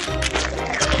cake?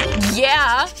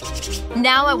 Yeah.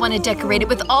 Now I want to decorate it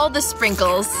with all the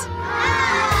sprinkles.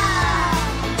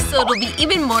 So it'll be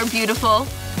even more beautiful.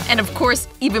 And of course,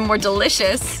 even more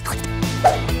delicious.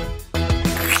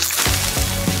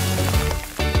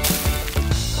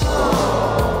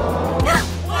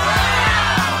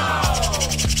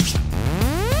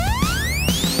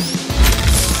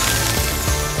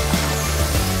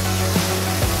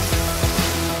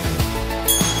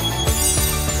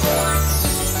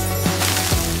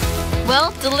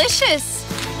 Well, delicious.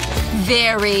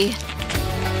 Very.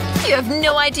 You have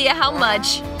no idea how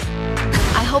much.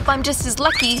 I hope I'm just as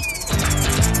lucky.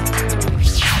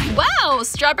 Wow,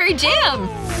 strawberry jam!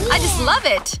 I just love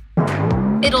it.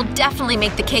 It'll definitely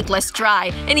make the cake less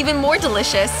dry and even more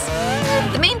delicious.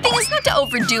 The main thing is not to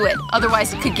overdo it,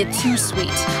 otherwise it could get too sweet.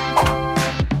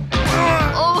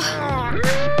 Oh.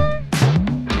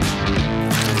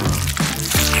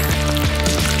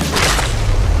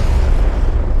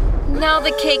 Now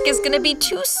the cake is gonna be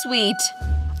too sweet.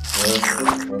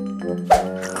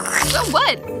 So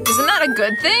what? Isn't that a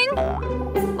good thing?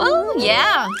 Well,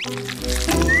 yeah.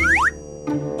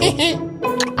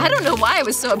 I don't know why I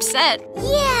was so upset.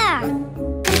 Yeah.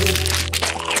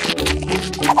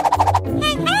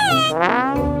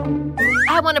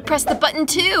 I want to press the button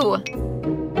too.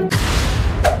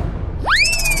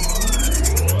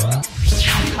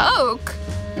 Coke?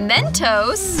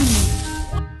 Mentos?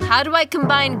 How do I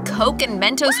combine Coke and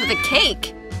Mentos with a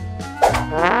cake?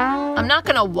 I'm not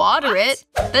gonna water it.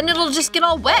 Then it'll just get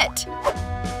all wet.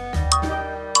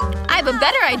 I have a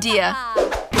better idea.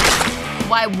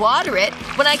 Why water it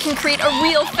when I can create a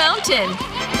real fountain?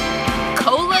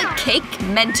 Cola Cake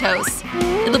Mentos.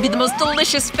 It'll be the most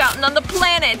delicious fountain on the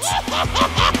planet.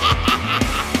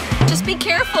 Just be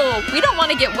careful. We don't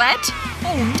want to get wet.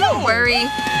 Oh, don't worry.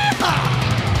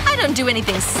 I don't do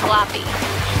anything sloppy.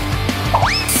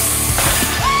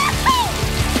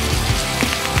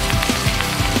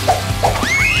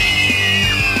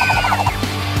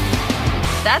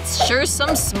 That's sure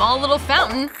some small little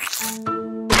fountain.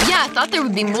 Yeah, I thought there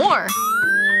would be more.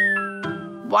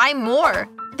 Why more?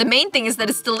 The main thing is that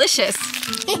it's delicious.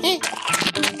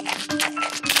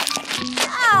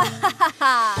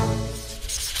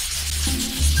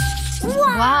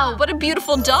 Wow, what a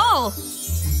beautiful doll!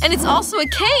 And it's also a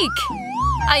cake!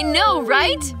 I know,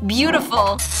 right?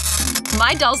 Beautiful.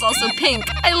 My doll's also pink.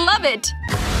 I love it!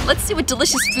 Let's see what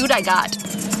delicious food I got.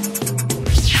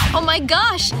 Oh my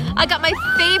gosh! I got my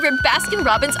favorite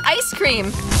Baskin-Robbins ice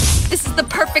cream! This is the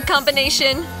perfect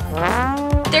combination!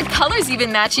 Their colors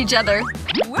even match each other.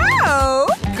 Whoa!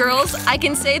 Girls, I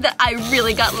can say that I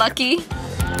really got lucky.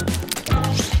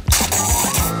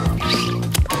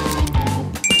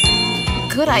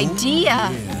 Good idea!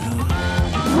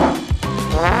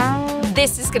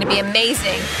 This is gonna be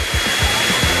amazing!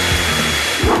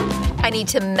 I need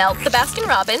to melt the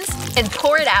Baskin-Robbins and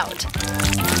pour it out.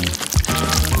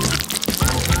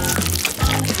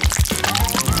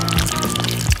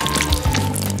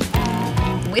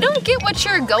 We don't get what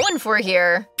you're going for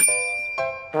here.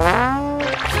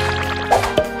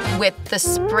 With the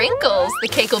sprinkles, the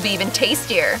cake will be even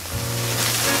tastier.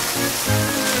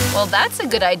 Well, that's a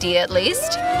good idea, at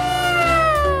least.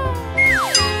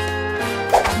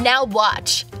 Now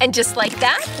watch. And just like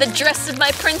that, the dress of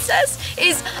my princess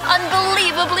is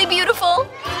unbelievably beautiful.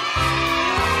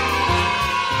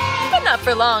 But not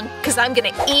for long, because I'm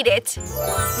gonna eat it.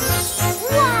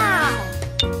 Wow!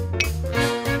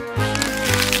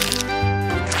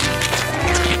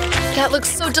 That looks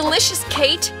so delicious,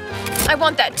 Kate. I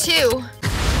want that too.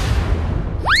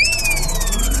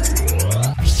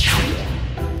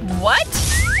 What?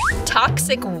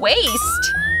 Toxic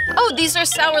waste? Oh, these are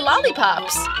sour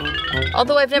lollipops.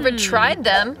 Although I've never tried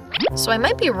them, so I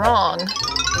might be wrong.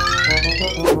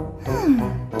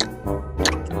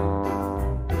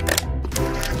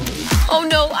 Oh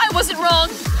no, I wasn't wrong.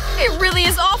 It really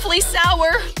is awfully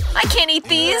sour. I can't eat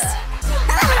these.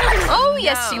 Oh,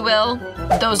 yes you will.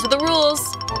 Those are the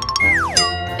rules.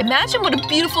 Imagine what a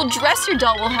beautiful dress your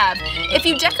doll will have if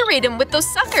you decorate him with those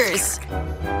suckers.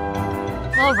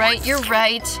 All right, you're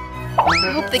right.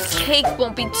 I hope the cake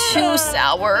won't be too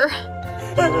sour.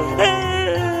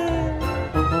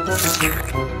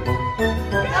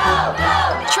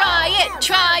 Try it,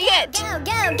 try it! Go,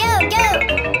 go, go, go!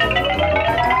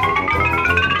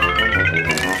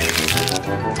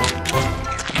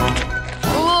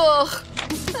 Ugh,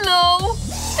 no,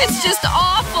 it's just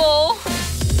awful.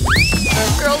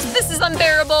 Girls, this is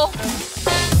unbearable.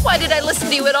 Why did I listen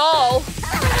to you at all?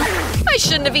 I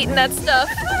shouldn't have eaten that stuff.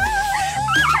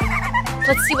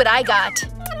 Let's see what I got.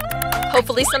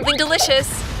 Hopefully something delicious.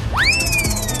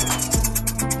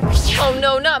 Oh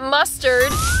no, not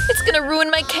mustard. It's gonna ruin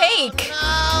my cake.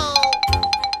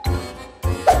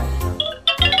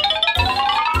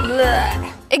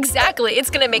 Blech. Exactly, it's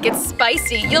gonna make it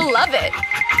spicy. You'll love it.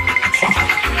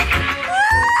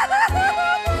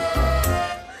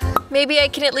 Maybe I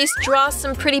can at least draw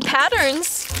some pretty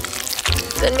patterns.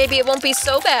 Then maybe it won't be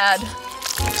so bad.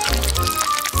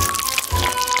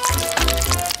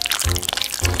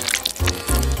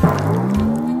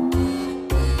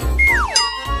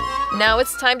 Now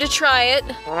it's time to try it.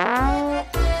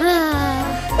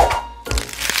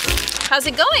 How's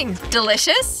it going?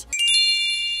 Delicious?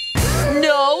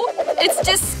 No, it's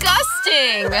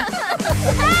disgusting!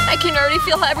 I can already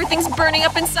feel how everything's burning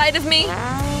up inside of me.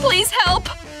 Please help!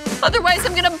 Otherwise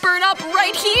I'm gonna burn up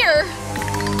right here!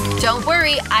 Don't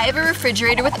worry, I have a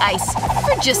refrigerator with ice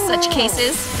for just such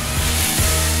cases.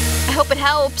 I hope it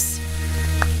helps.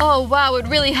 Oh wow, it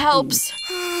really helps.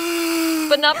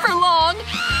 But not for long.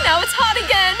 Now it's hot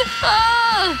again.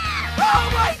 Ah!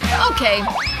 Okay,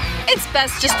 it's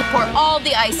best just to pour all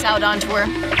the ice out onto her.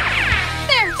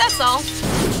 There, that's all.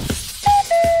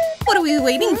 What are we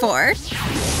waiting for?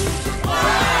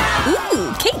 Ooh!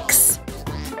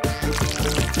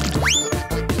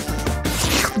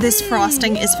 This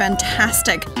frosting is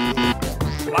fantastic.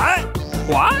 What?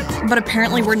 What? But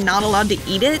apparently we're not allowed to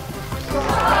eat it?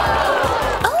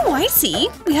 Oh, I see.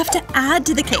 We have to add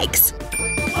to the cakes.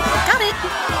 Got it.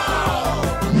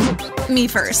 Me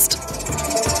first.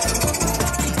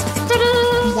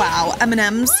 Wow,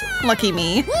 M&Ms. Lucky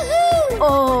me.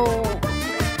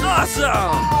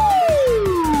 Awesome!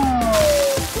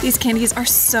 These candies are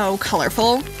so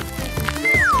colorful.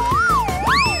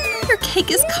 Your cake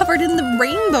is covered in the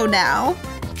rainbow now.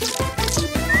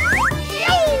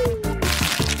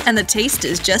 And the taste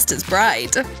is just as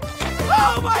bright.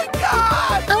 Oh my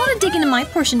god! I want to dig into my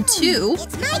portion too.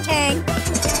 It's my turn.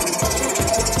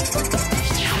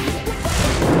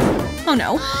 Oh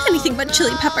no, anything but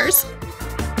chili peppers.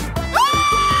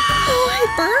 Oh, it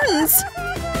burns.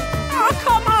 Oh,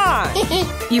 come on!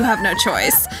 You have no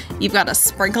choice. You've got to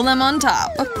sprinkle them on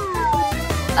top.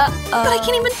 But I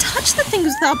can't even touch the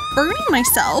things without burning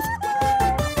myself.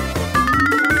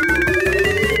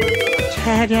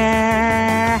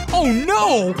 Ta-da! Oh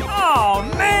no! Oh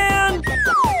man!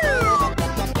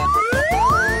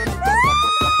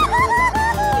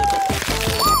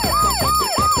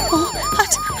 Oh,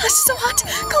 hot! It's so hot!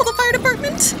 Call the fire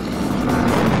department!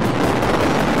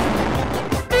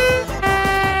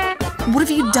 What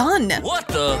have you done? What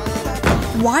the?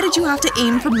 Why did you have to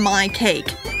aim for my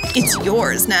cake? It's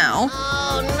yours now.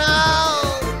 Oh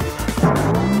no!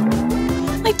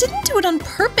 I didn't do it on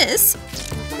purpose.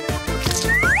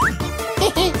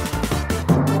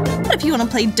 But if you want to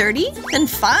play dirty, then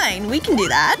fine, we can do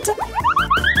that.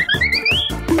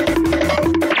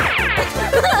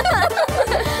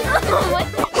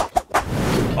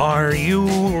 Are you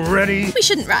ready? We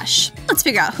shouldn't rush. Let's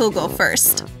figure out who'll go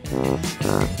first.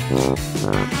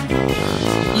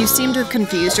 You seem to have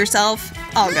confused yourself.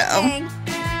 I'll go.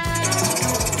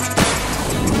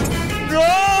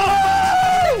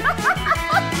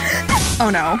 Oh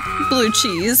no, blue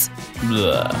cheese.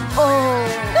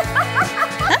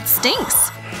 That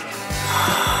stinks.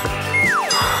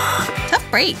 Tough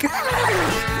break.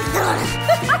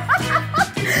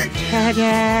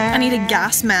 I need a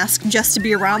gas mask just to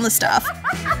be around the stuff.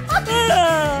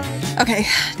 Okay,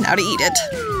 now to eat it.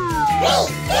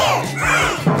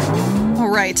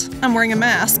 Alright, I'm wearing a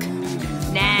mask.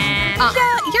 Yeah,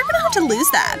 you're gonna have to lose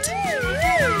that.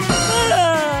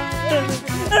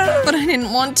 But I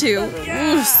didn't want to.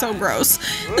 Ugh, so gross.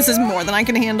 This is more than I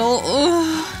can handle.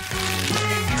 Ugh.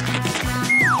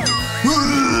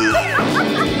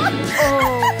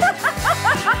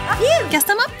 Guess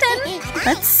I'm up then.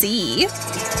 Let's see.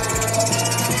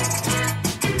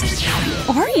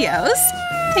 Oreos?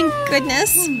 Thank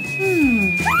goodness.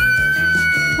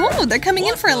 Oh, they're coming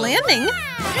in for a landing.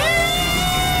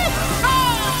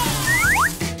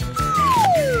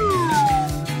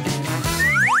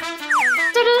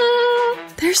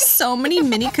 There's so many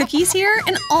mini cookies here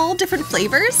in all different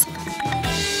flavors.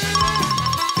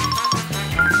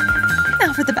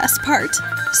 Now for the best part.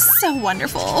 So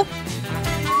wonderful.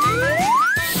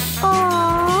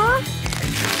 Aww.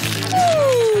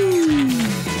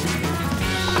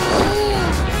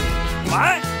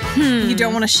 What? You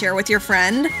don't want to share with your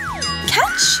friend?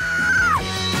 Catch!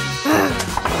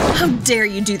 How dare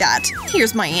you do that?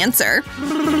 Here's my answer.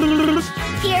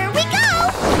 Here we go!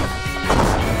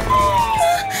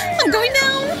 I'm going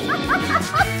down!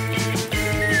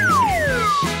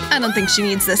 I don't think she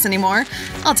needs this anymore.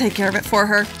 I'll take care of it for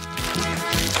her.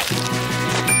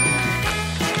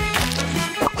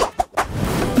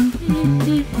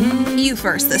 You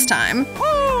first this time.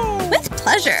 With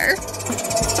pleasure.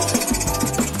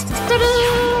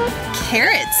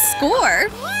 Carrots, score!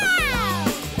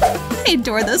 I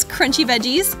adore those crunchy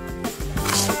veggies.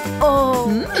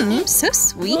 Mmm, so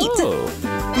sweet.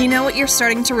 You know what you're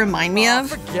starting to remind me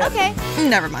of? Okay.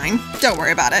 Never mind. Don't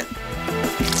worry about it.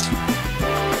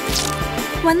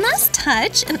 One last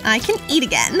touch and I can eat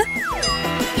again.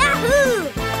 Yahoo!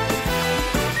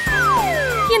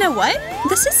 You know what?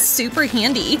 This is super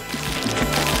handy.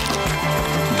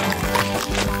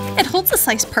 It holds the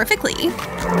slice perfectly.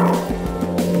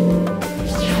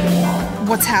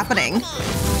 What's happening?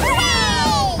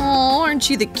 Oh, aren't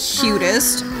you the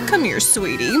cutest? Come here,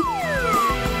 sweetie.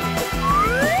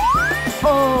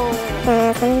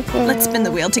 Let's spin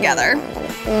the wheel together.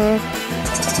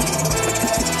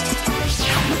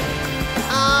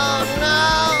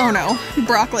 Oh no,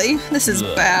 broccoli. This is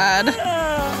bad.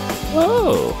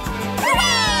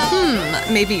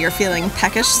 Maybe you're feeling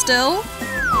peckish still?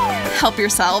 Help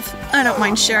yourself. I don't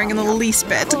mind sharing in the least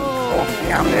bit.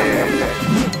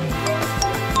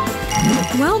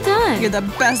 Well done. You're the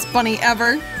best bunny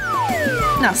ever.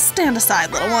 Now stand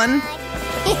aside, little one.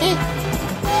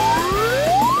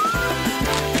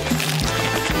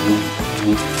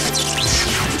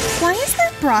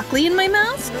 broccoli in my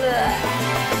mouth?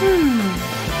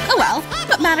 Oh well,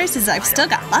 what matters is I've still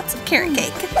got lots of carrot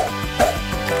cake.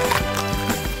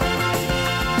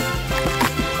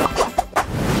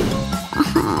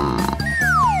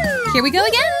 Here we go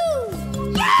again!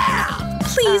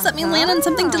 Please let me land on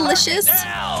something delicious.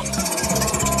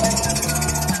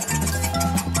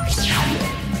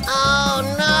 Oh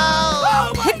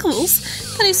no! Pickles?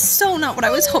 That is so not what I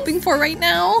was hoping for right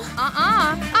now.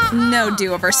 No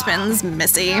do-over spins,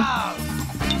 Missy.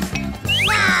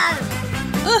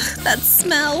 Ugh, that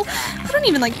smell. I don't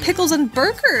even like pickles on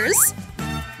burgers.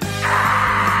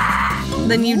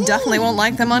 Then you definitely won't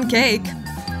like them on cake.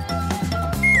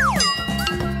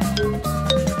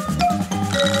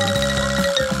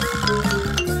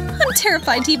 I'm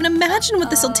terrified to even imagine what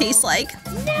this will taste like.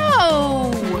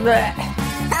 No!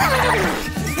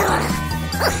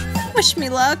 Wish me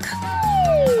luck.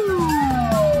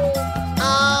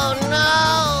 Oh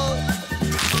no!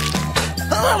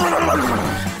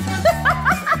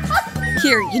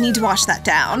 Here, you need to wash that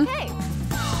down.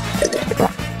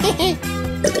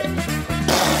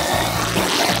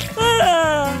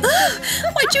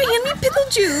 Why'd you hand me pickle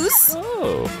juice?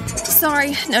 Oh.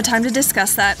 Sorry, no time to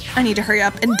discuss that. I need to hurry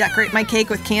up and decorate my cake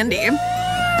with candy.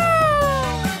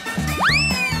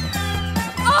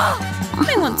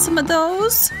 I want some of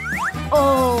those.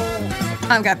 Oh!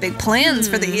 I've got big plans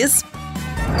for these.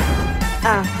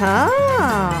 Uh-huh!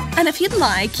 And if you'd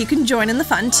like, you can join in the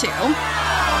fun too.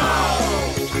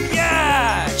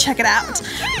 Yeah! Check it out.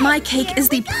 My cake is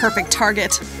the perfect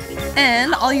target.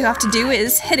 And all you have to do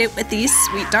is hit it with these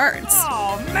sweet darts.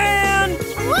 Oh, man!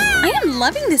 I am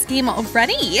loving this game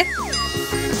already.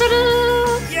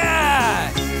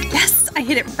 Yeah! Yes, I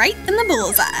hit it right in the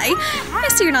bullseye. I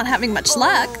see you're not having much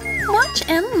luck. Watch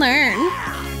and learn.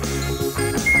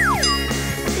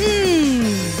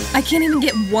 I can't even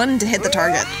get one to hit the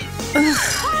target. Ugh.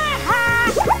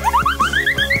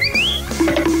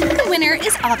 The winner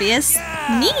is obvious.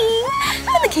 Me!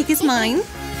 And the cake is mine.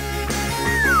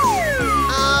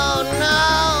 Oh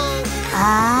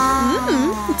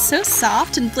no! It's so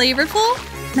soft and flavorful.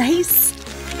 Nice.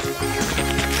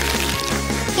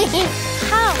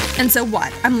 How? And so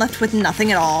what? I'm left with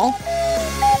nothing at all.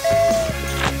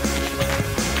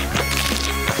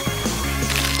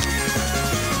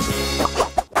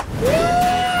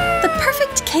 The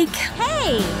perfect cake.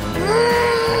 Hey!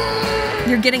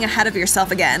 You're getting ahead of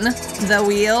yourself again. The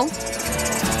wheel.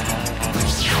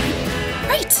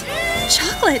 Right!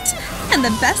 Chocolate! And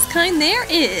the best kind there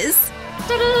is…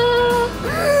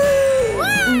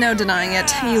 No denying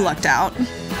it. You lucked out.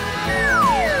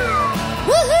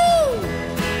 Woohoo!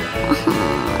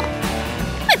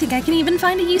 I think I can even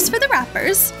find a use for the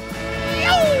wrappers.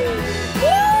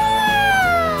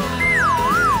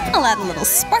 I'll add a little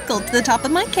sparkle to the top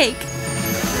of my cake.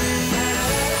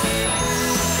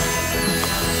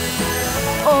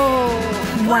 Oh!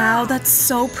 Wow, that's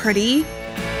so pretty.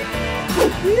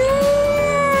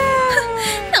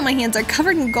 Now my hands are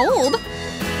covered in gold.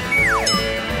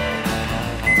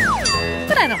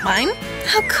 But I don't mind.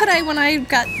 How could I when I've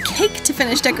got cake to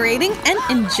finish decorating and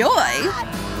enjoy?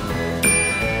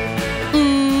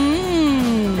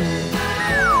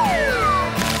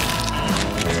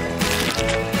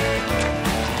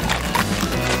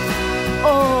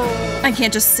 Oh! I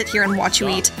can't just sit here and watch you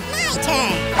eat. My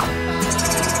turn!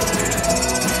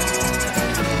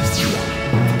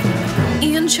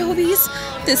 Anchovies?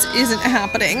 This isn't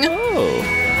happening. Oh.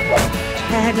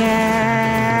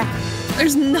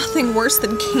 There's nothing worse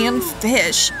than canned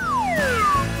fish.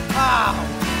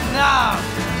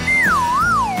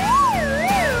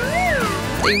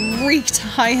 They reek to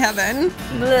high heaven.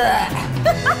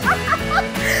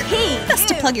 Hey! Best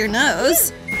to plug your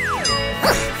nose.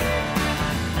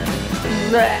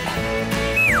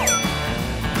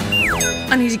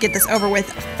 I need to get this over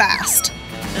with fast.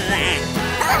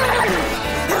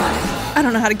 I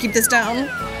don't know how to keep this down.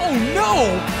 Oh,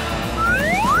 no!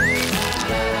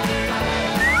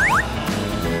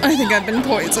 I think I've been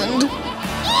poisoned.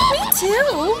 Me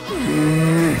too.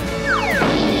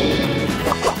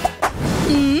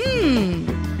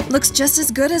 Looks just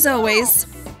as good as always.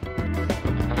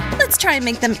 Let's try and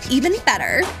make them even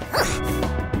better.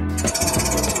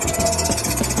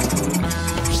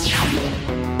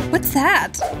 What's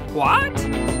that? What?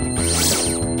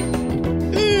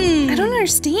 I don't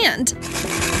understand.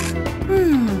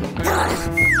 Ooh,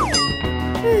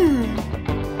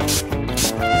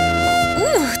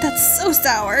 that's so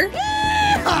sour.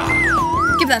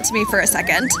 Give that to me for a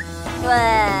second.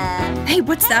 Hey,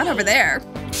 what's that over there?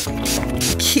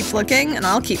 Keep looking and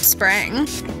I'll keep spraying.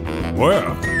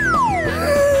 Well.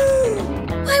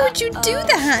 Why would you do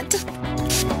that?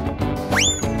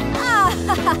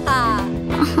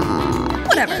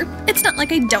 Whatever. It's not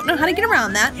like I don't know how to get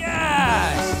around that.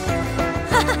 Yes!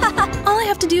 All I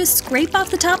have to do is scrape off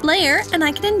the top layer and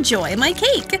I can enjoy my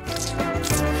cake.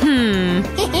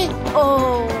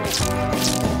 Oh.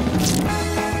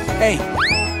 Hey,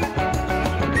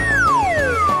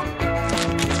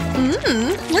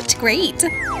 Worked great.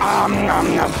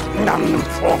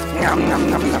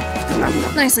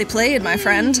 Nicely played, my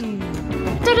friend.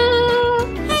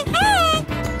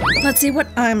 Let's see what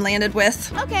I'm landed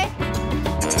with. Okay.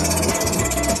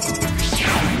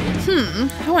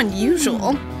 How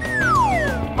unusual.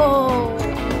 Oh.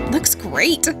 Looks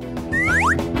great.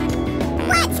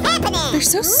 What's happening? They're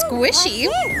so squishy.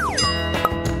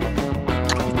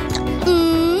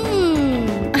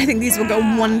 I think these will go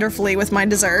wonderfully with my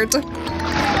dessert.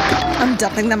 I'm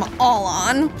dumping them all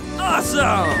on.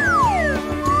 awesome!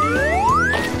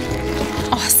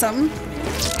 Awesome.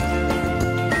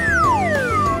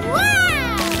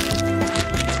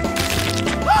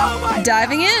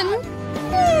 Diving in.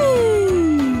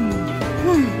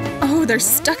 Oh, they're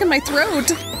stuck in my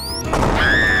throat.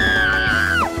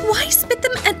 Why spit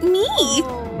them at me?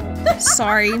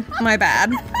 Sorry, my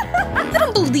bad. I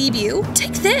don't believe you.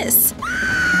 Take this.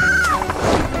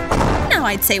 Now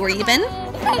I'd say we're even.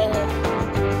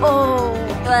 Oh.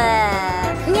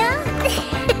 Yeah.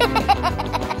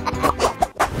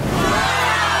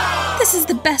 This is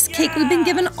the best cake we've been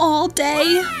given all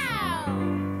day.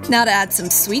 Now to add some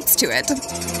sweets to it.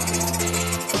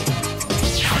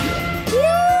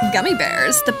 Gummy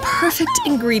bears, the perfect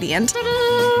ingredient.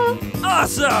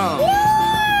 Awesome!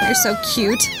 They're so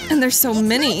cute, and there's so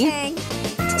many.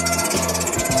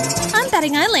 I'm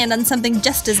betting I land on something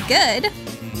just as good.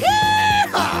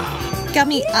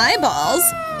 Gummy eyeballs.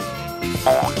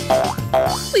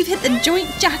 We've hit the joint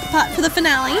jackpot for the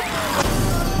finale.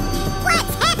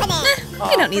 What's happening?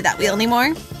 We don't need that wheel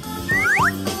anymore.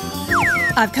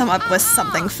 I've come up with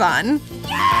something fun.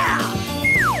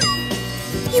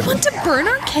 You want to burn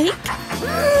our cake?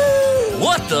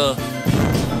 What the?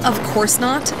 Of course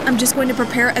not. I'm just going to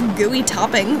prepare a gooey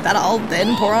topping that I'll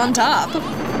then pour on top.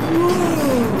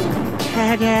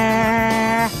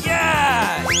 Yes!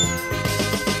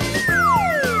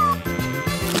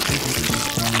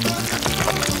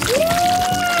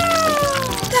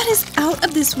 That is out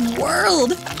of this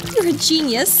world. You're a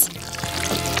genius.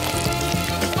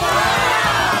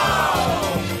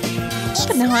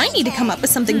 But now I need to come up with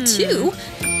something too.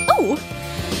 Oh!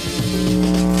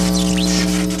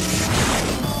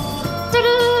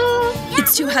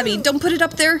 It's too heavy. Don't put it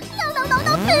up there. No,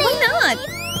 Why not?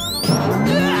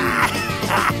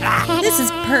 This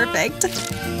is perfect.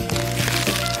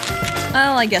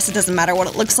 Well, I guess it doesn't matter what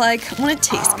it looks like when it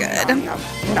tastes good.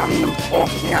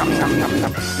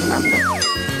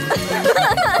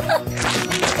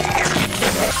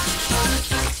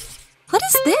 What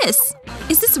is this?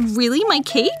 Is this really my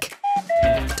cake?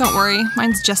 Don't worry,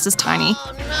 mine's just as tiny.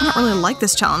 I don't really like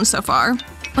this challenge so far.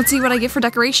 Let's see what I get for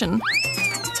decoration.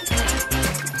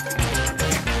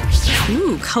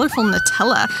 Ooh, colorful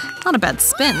Nutella. Not a bad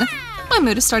spin. My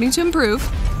mood is starting to improve.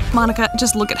 Monica,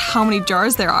 just look at how many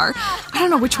jars there are. I don't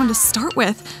know which one to start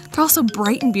with. They're all so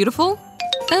bright and beautiful.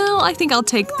 Oh, I think I'll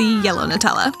take the yellow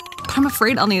Nutella. But I'm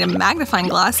afraid I'll need a magnifying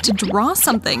glass to draw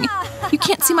something. You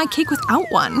can't see my cake without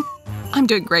one. I'm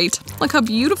doing great. Look how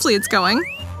beautifully it's going.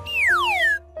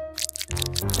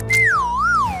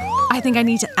 I think I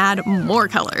need to add more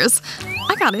colors.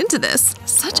 I got into this.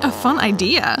 Such a fun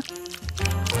idea.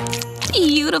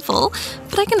 Beautiful,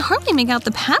 but I can hardly make out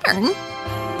the pattern.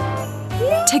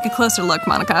 Take a closer look,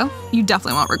 Monica. You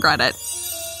definitely won't regret it.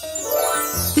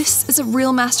 This is a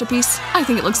real masterpiece. I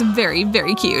think it looks very,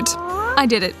 very cute. I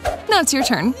did it. Now it's your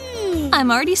turn. I'm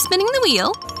already spinning the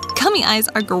wheel. Gummy eyes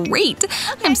are great.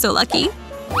 I'm so lucky.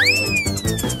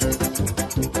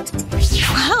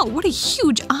 Wow, what a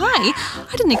huge eye.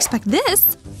 I didn't expect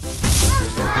this.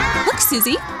 Look,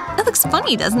 Susie. That looks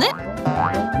funny, doesn't it?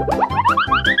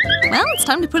 Well, it's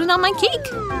time to put it on my cake.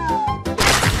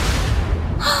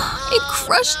 It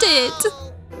crushed it!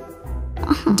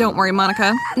 Don't worry,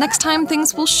 Monica. Next time,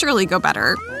 things will surely go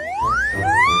better.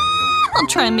 I'll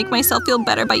try and make myself feel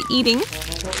better by eating.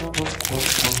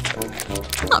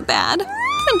 Not bad.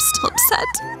 I'm still upset.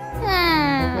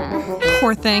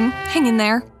 Poor thing. Hang in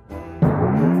there.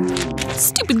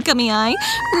 Stupid gummy eye.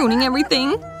 Ruining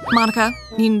everything. Monica,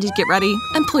 you need to get ready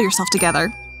and pull yourself together.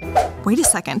 Wait a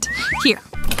second. Here,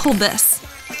 pull this.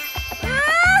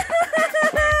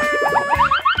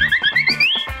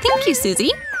 Thank you,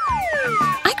 Susie.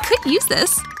 I could use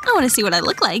this. I want to see what I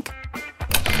look like.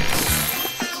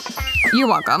 You're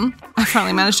welcome. I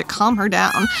finally managed to calm her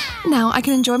down. Now I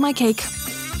can enjoy my cake.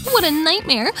 What a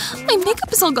nightmare. My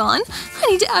makeup is all gone. I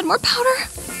need to add more powder.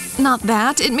 Not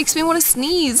that. It makes me want to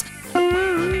sneeze.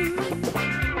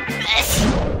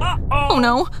 Oh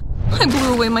no. I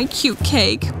blew away my cute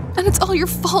cake. And it's all your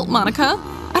fault, Monica.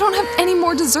 I don't have any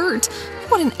more dessert.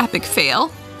 What an epic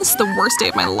fail. This is the worst day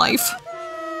of my life.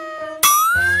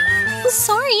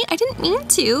 Sorry, I didn't mean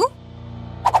to.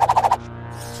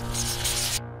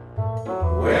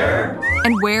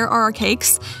 And where are our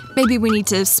cakes? Maybe we need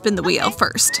to spin the wheel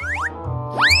first.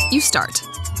 You start.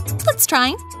 Let's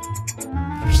try.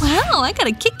 Wow, I got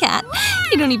a Kit Kat.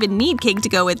 You don't even need cake to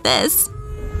go with this.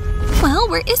 Well,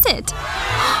 where is it?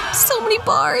 So many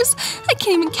bars. I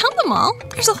can't even count them all.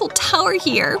 There's a whole tower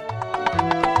here.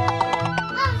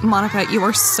 Monica, you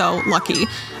are so lucky.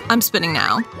 I'm spinning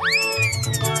now.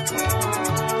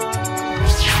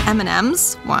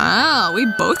 M&Ms? Wow, we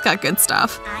both got good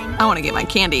stuff. I want to get my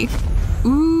candy.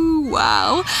 Ooh,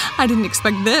 wow. I didn't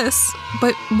expect this.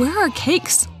 But where are our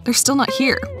cakes? They're still not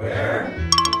here.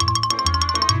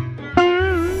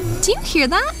 Do you hear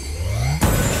that?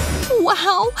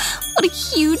 Wow, what a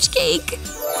huge cake.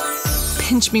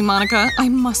 Pinch me, Monica. I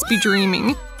must be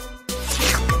dreaming.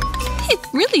 It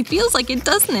really feels like it,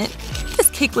 doesn't it? This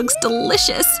cake looks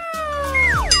delicious.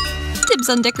 Dibs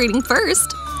on decorating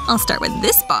first. I'll start with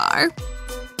this bar.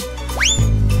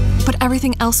 But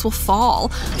everything else will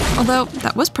fall. Although,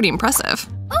 that was pretty impressive.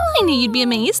 I knew you'd be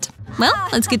amazed. Well,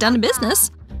 let's get down to business.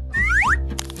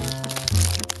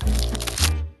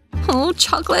 Oh,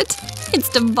 chocolate. It's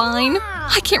divine.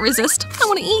 I can't resist. I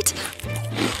want to eat.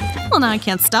 Well, now I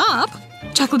can't stop.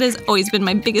 Chocolate has always been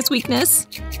my biggest weakness.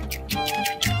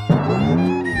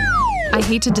 I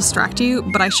hate to distract you,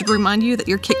 but I should remind you that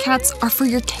your Kit Kats are for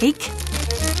your cake.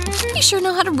 You sure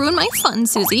know how to ruin my fun,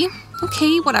 Susie.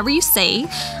 Okay, whatever you say.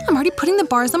 I'm already putting the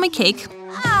bars on my cake.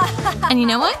 And you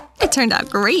know what? It turned out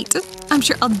great. I'm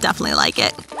sure I'll definitely like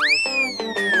it.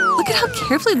 Look at how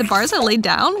carefully the bars are laid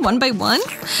down, one by one.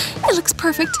 It looks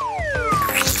perfect.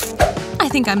 I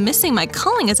think I'm missing my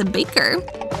calling as a baker.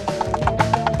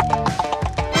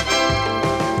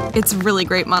 It's really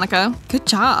great, Monica. Good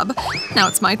job. Now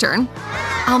it's my turn.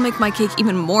 I'll make my cake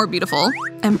even more beautiful,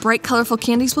 and bright, colorful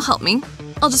candies will help me.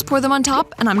 I'll just pour them on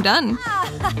top, and I'm done.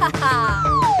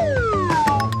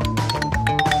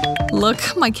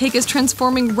 Look, my cake is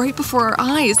transforming right before our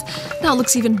eyes. Now it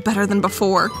looks even better than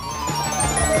before.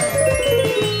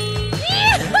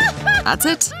 That's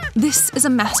it. This is a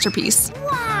masterpiece.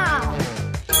 Wow!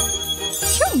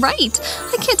 You're right.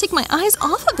 I can't take my eyes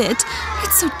off of it.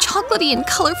 It's so chocolatey and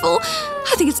colorful.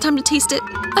 I think it's time to taste it.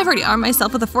 I've already armed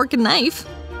myself with a fork and knife.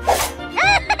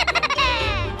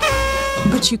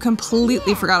 But you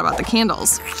completely forgot about the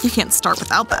candles. You can't start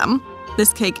without them.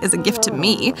 This cake is a gift to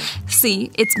me.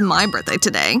 See, it's my birthday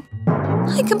today.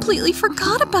 I completely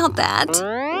forgot about that.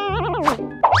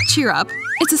 Cheer up.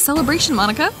 It's a celebration,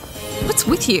 Monica. What's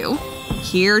with you?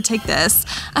 Here, take this.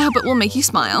 I hope it will make you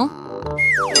smile.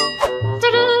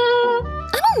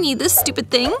 I don't need this stupid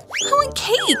thing. I want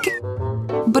cake.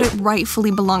 But it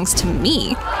rightfully belongs to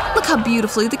me. Look how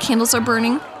beautifully the candles are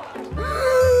burning.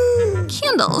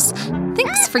 Candles.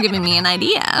 Thanks for giving me an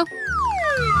idea.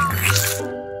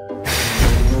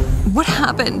 What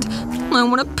happened? I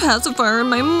want a pacifier in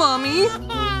my mommy.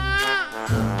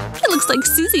 It looks like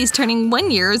Susie's turning 1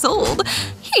 year old.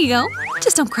 Here you go.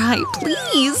 Just don't cry,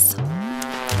 please.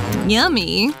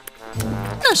 Yummy.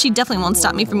 No, she definitely won't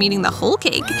stop me from eating the whole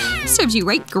cake. Serves you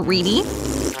right, greedy.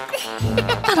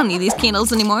 I don't need these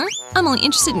candles anymore. I'm only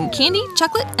interested in candy,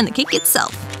 chocolate, and the cake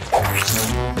itself.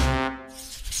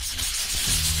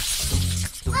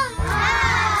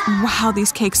 Wow,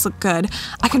 these cakes look good.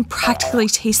 I can practically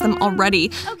taste them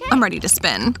already. Okay. I'm ready to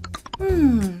spin.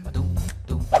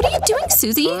 What are you doing,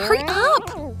 Susie? Hurry up!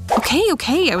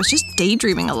 Okay, I was just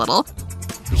daydreaming a little.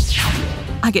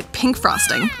 I get pink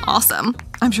frosting. Awesome.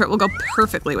 I'm sure it will go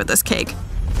perfectly with this cake.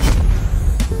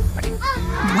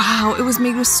 Wow, it was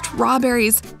made with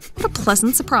strawberries. What a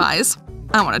pleasant surprise.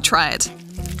 I want to try it.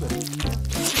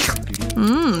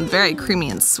 Very creamy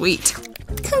and sweet.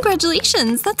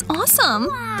 Congratulations, that's awesome.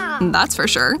 That's for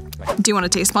sure. Do you want to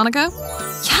taste, Monica?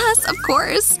 Yes, of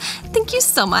course. Thank you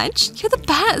so much. You're the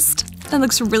best. That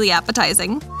looks really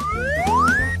appetizing.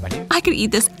 I could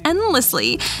eat this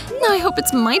endlessly. Now I hope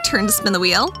it's my turn to spin the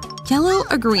wheel. Yellow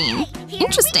or green?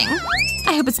 Interesting.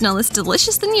 I hope it's no less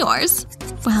delicious than yours.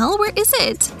 Well, where is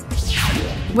it?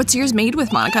 What's yours made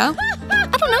with, Monica?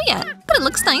 I don't know yet, but it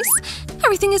looks nice.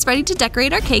 Everything is ready to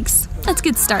decorate our cakes. Let's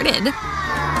get started.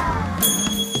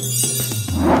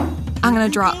 I'm gonna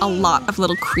draw a lot of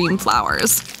little cream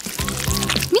flowers.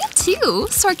 Me too,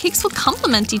 so our cakes will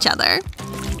complement each other.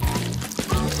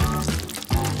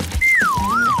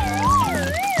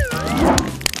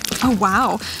 Oh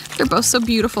wow, they're both so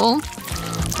beautiful.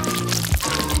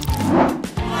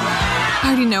 I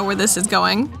already know where this is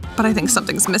going, but I think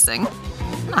something's missing.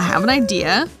 I have an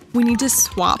idea. We need to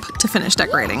swap to finish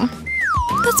decorating.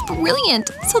 That's brilliant!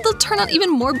 So they'll turn out even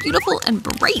more beautiful and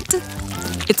bright.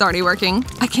 It's already working.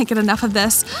 I can't get enough of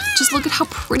this. Just look at how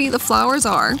pretty the flowers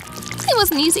are. It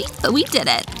wasn't easy, but we did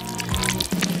it.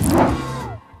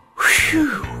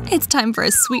 Whew. It's time for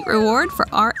a sweet reward for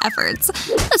our efforts.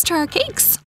 Let's try our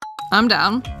cakes. I'm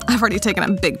down. I've already taken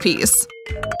a big piece.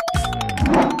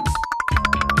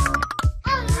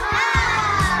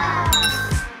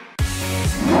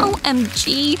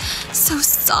 OMG, so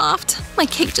soft. My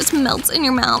cake just melts in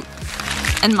your mouth.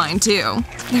 And mine too.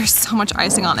 There's so much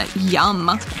icing on it.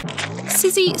 Yum.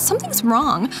 Susie, something's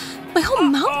wrong. My whole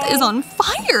mouth is on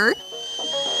fire.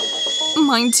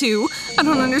 Mine too. I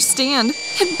don't understand.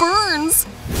 It burns.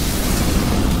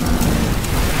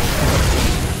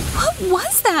 What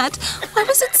was that? Why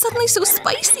was it suddenly so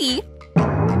spicy?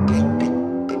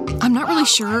 I'm not really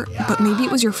sure, but maybe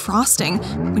it was your frosting.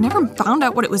 We never found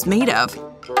out what it was made of.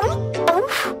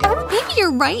 Maybe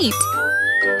you're right.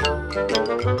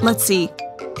 Let's see.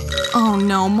 Oh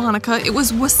no, Monica, it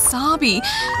was wasabi.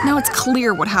 Now it's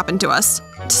clear what happened to us.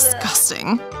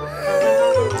 Disgusting.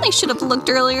 I should have looked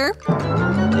earlier.